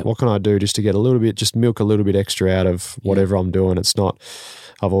time. What can I do just to get a little bit, just milk a little bit extra out of whatever I'm doing? It's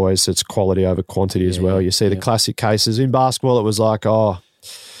it's quality over quantity as well. You see the classic cases in basketball. It was like,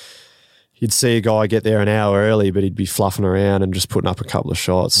 you'd see a guy get there an hour early, but he'd be fluffing around and just putting up a couple of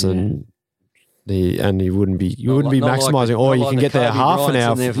shots and you wouldn't be maximising. Or you can get there half an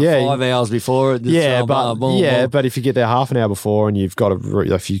hour. 5 hours before. But if you get there half an hour before and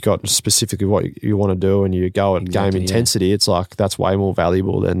if you've got specifically what you want to do and you go at game intensity, it's like that's way more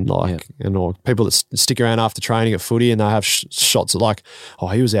valuable than people that stick around after training at footy and they have shots like,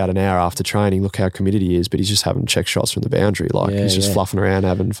 he was out an hour after training. Look how committed he is, but he's just having check shots from the boundary. He's just fluffing around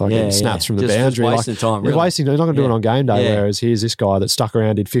having fucking snaps from the boundary. Just wasting time. Really. He's not going to do it on game day. Whereas here's this guy that stuck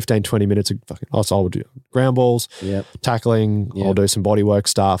around, did 15, 20 minutes of fucking. I would do ground balls, tackling. I'll do some bodywork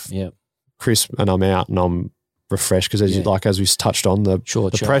stuff, crisp, and I'm out and I'm refreshed because as we touched on the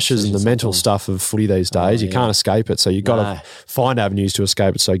pressures and the mental stuff of footy these days, you can't escape it. So you've got to find avenues to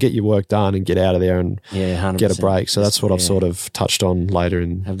escape it. So get your work done and get out of there and get a break. So that's what I've sort of touched on later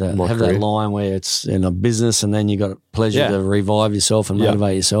in my career. Have that line where it's in a business and then you got pleasure to revive yourself and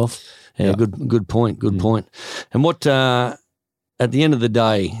motivate yourself. Good point. Good point. And what? At the end of the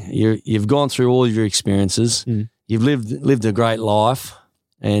day, you've gone through all of your experiences. You've lived a great life,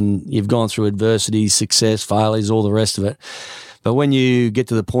 and you've gone through adversity, success, failures, all the rest of it. But when you get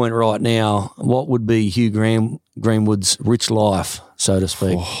to the point right now, what would be Hugh Greenwood's rich life, so to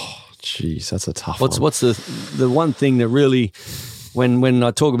speak? Oh, jeez, that's a tough one. What's the one thing that really, when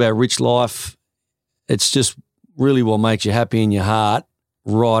I talk about rich life, it's just really what makes you happy in your heart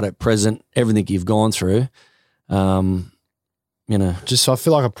right at present, everything you've gone through. I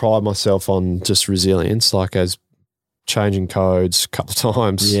feel like I pride myself on just resilience, like as changing codes a couple of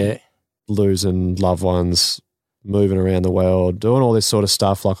times, losing loved ones, moving around the world, doing all this sort of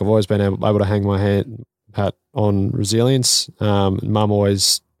stuff. Like I've always been able to hang my hat on resilience. Mum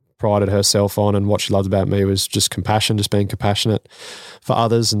always prided herself on, and what she loved about me was just compassion, just being compassionate for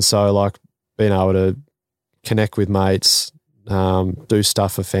others. And so like being able to connect with mates, do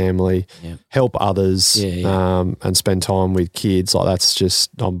stuff for family, help others, and spend time with kids. Like that's just,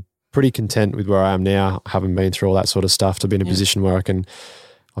 I'm pretty content with where I am now, having been through all that sort of stuff, to be in a position where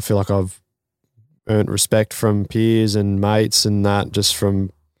I feel like I've earned respect from peers and mates and that, just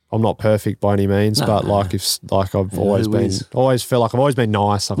from, I'm not perfect by any means, but I've always felt like I've always been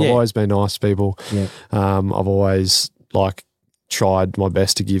nice. Like I've always been nice to people. Yeah. I've always like tried my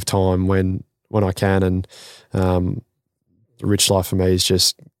best to give time when I can, and the rich life for me is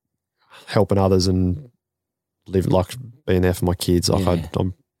just helping others and live, like being there for my kids. Like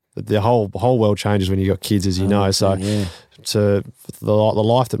I'm the whole world changes when you got kids, as you know. So to the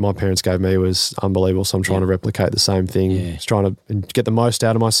life that my parents gave me was unbelievable. So I'm trying to replicate the same thing. Just trying to get the most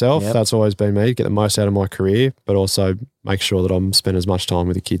out of myself. That's always been me. Get the most out of my career, but also make sure that I'm spending as much time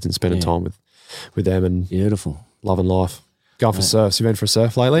with the kids and spending time with them, and beautiful, loving life. Going for surfs. You been for a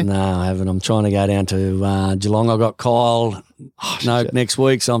surf lately? No, I haven't. I'm trying to go down to Geelong. I got Kyle next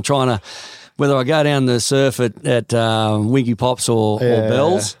week, so I'm trying to, whether I go down to surf at Winky Pops or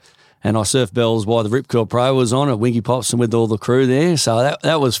Bells. And I surfed Bells while the Rip Curl Pro was on at Winky Pops and with all the crew there. So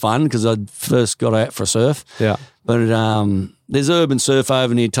that was fun because I first got out for a surf. Yeah. But there's urban surf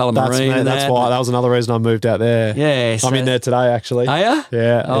over near Tullamarine. That's why. That was another reason I moved out there. Yeah. I'm in there today, actually. Are you?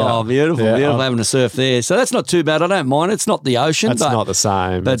 Yeah. Oh, beautiful. Yeah, beautiful having a surf there. So that's not too bad. I don't mind. It's not the ocean. It's not the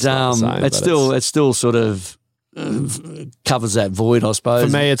same. But it's still sort of covers that void, I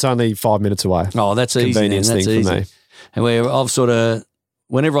suppose. For me, it's only 5 minutes away. Oh, that's easy. Convenience thing for me. And where I've sort of,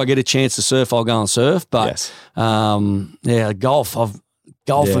 whenever I get a chance to surf, I'll go and surf. But golf.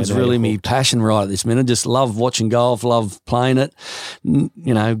 Golfing's really my passion right at this minute. Just love watching golf, love playing it.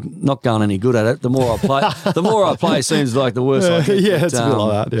 Not going any good at it. The more I play, it seems like the worse I get. Yeah, it's a bit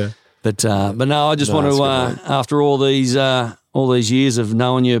like that. Yeah. But no, I just want to after all these years of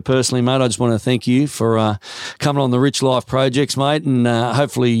knowing you personally, mate, I just want to thank you for coming on the Rich Life Projects, mate, and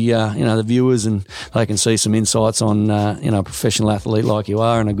hopefully the viewers, and they can see some insights on a professional athlete like you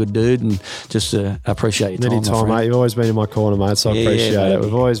are and a good dude, and just appreciate your time. Anytime, mate. You've always been in my corner, mate, so I appreciate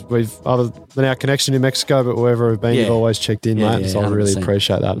it. We've other than our connection in Mexico, but wherever we've been, you've always checked in, mate. So I really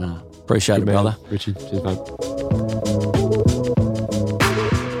appreciate that. Appreciate it, brother. Richie, cheers, mate.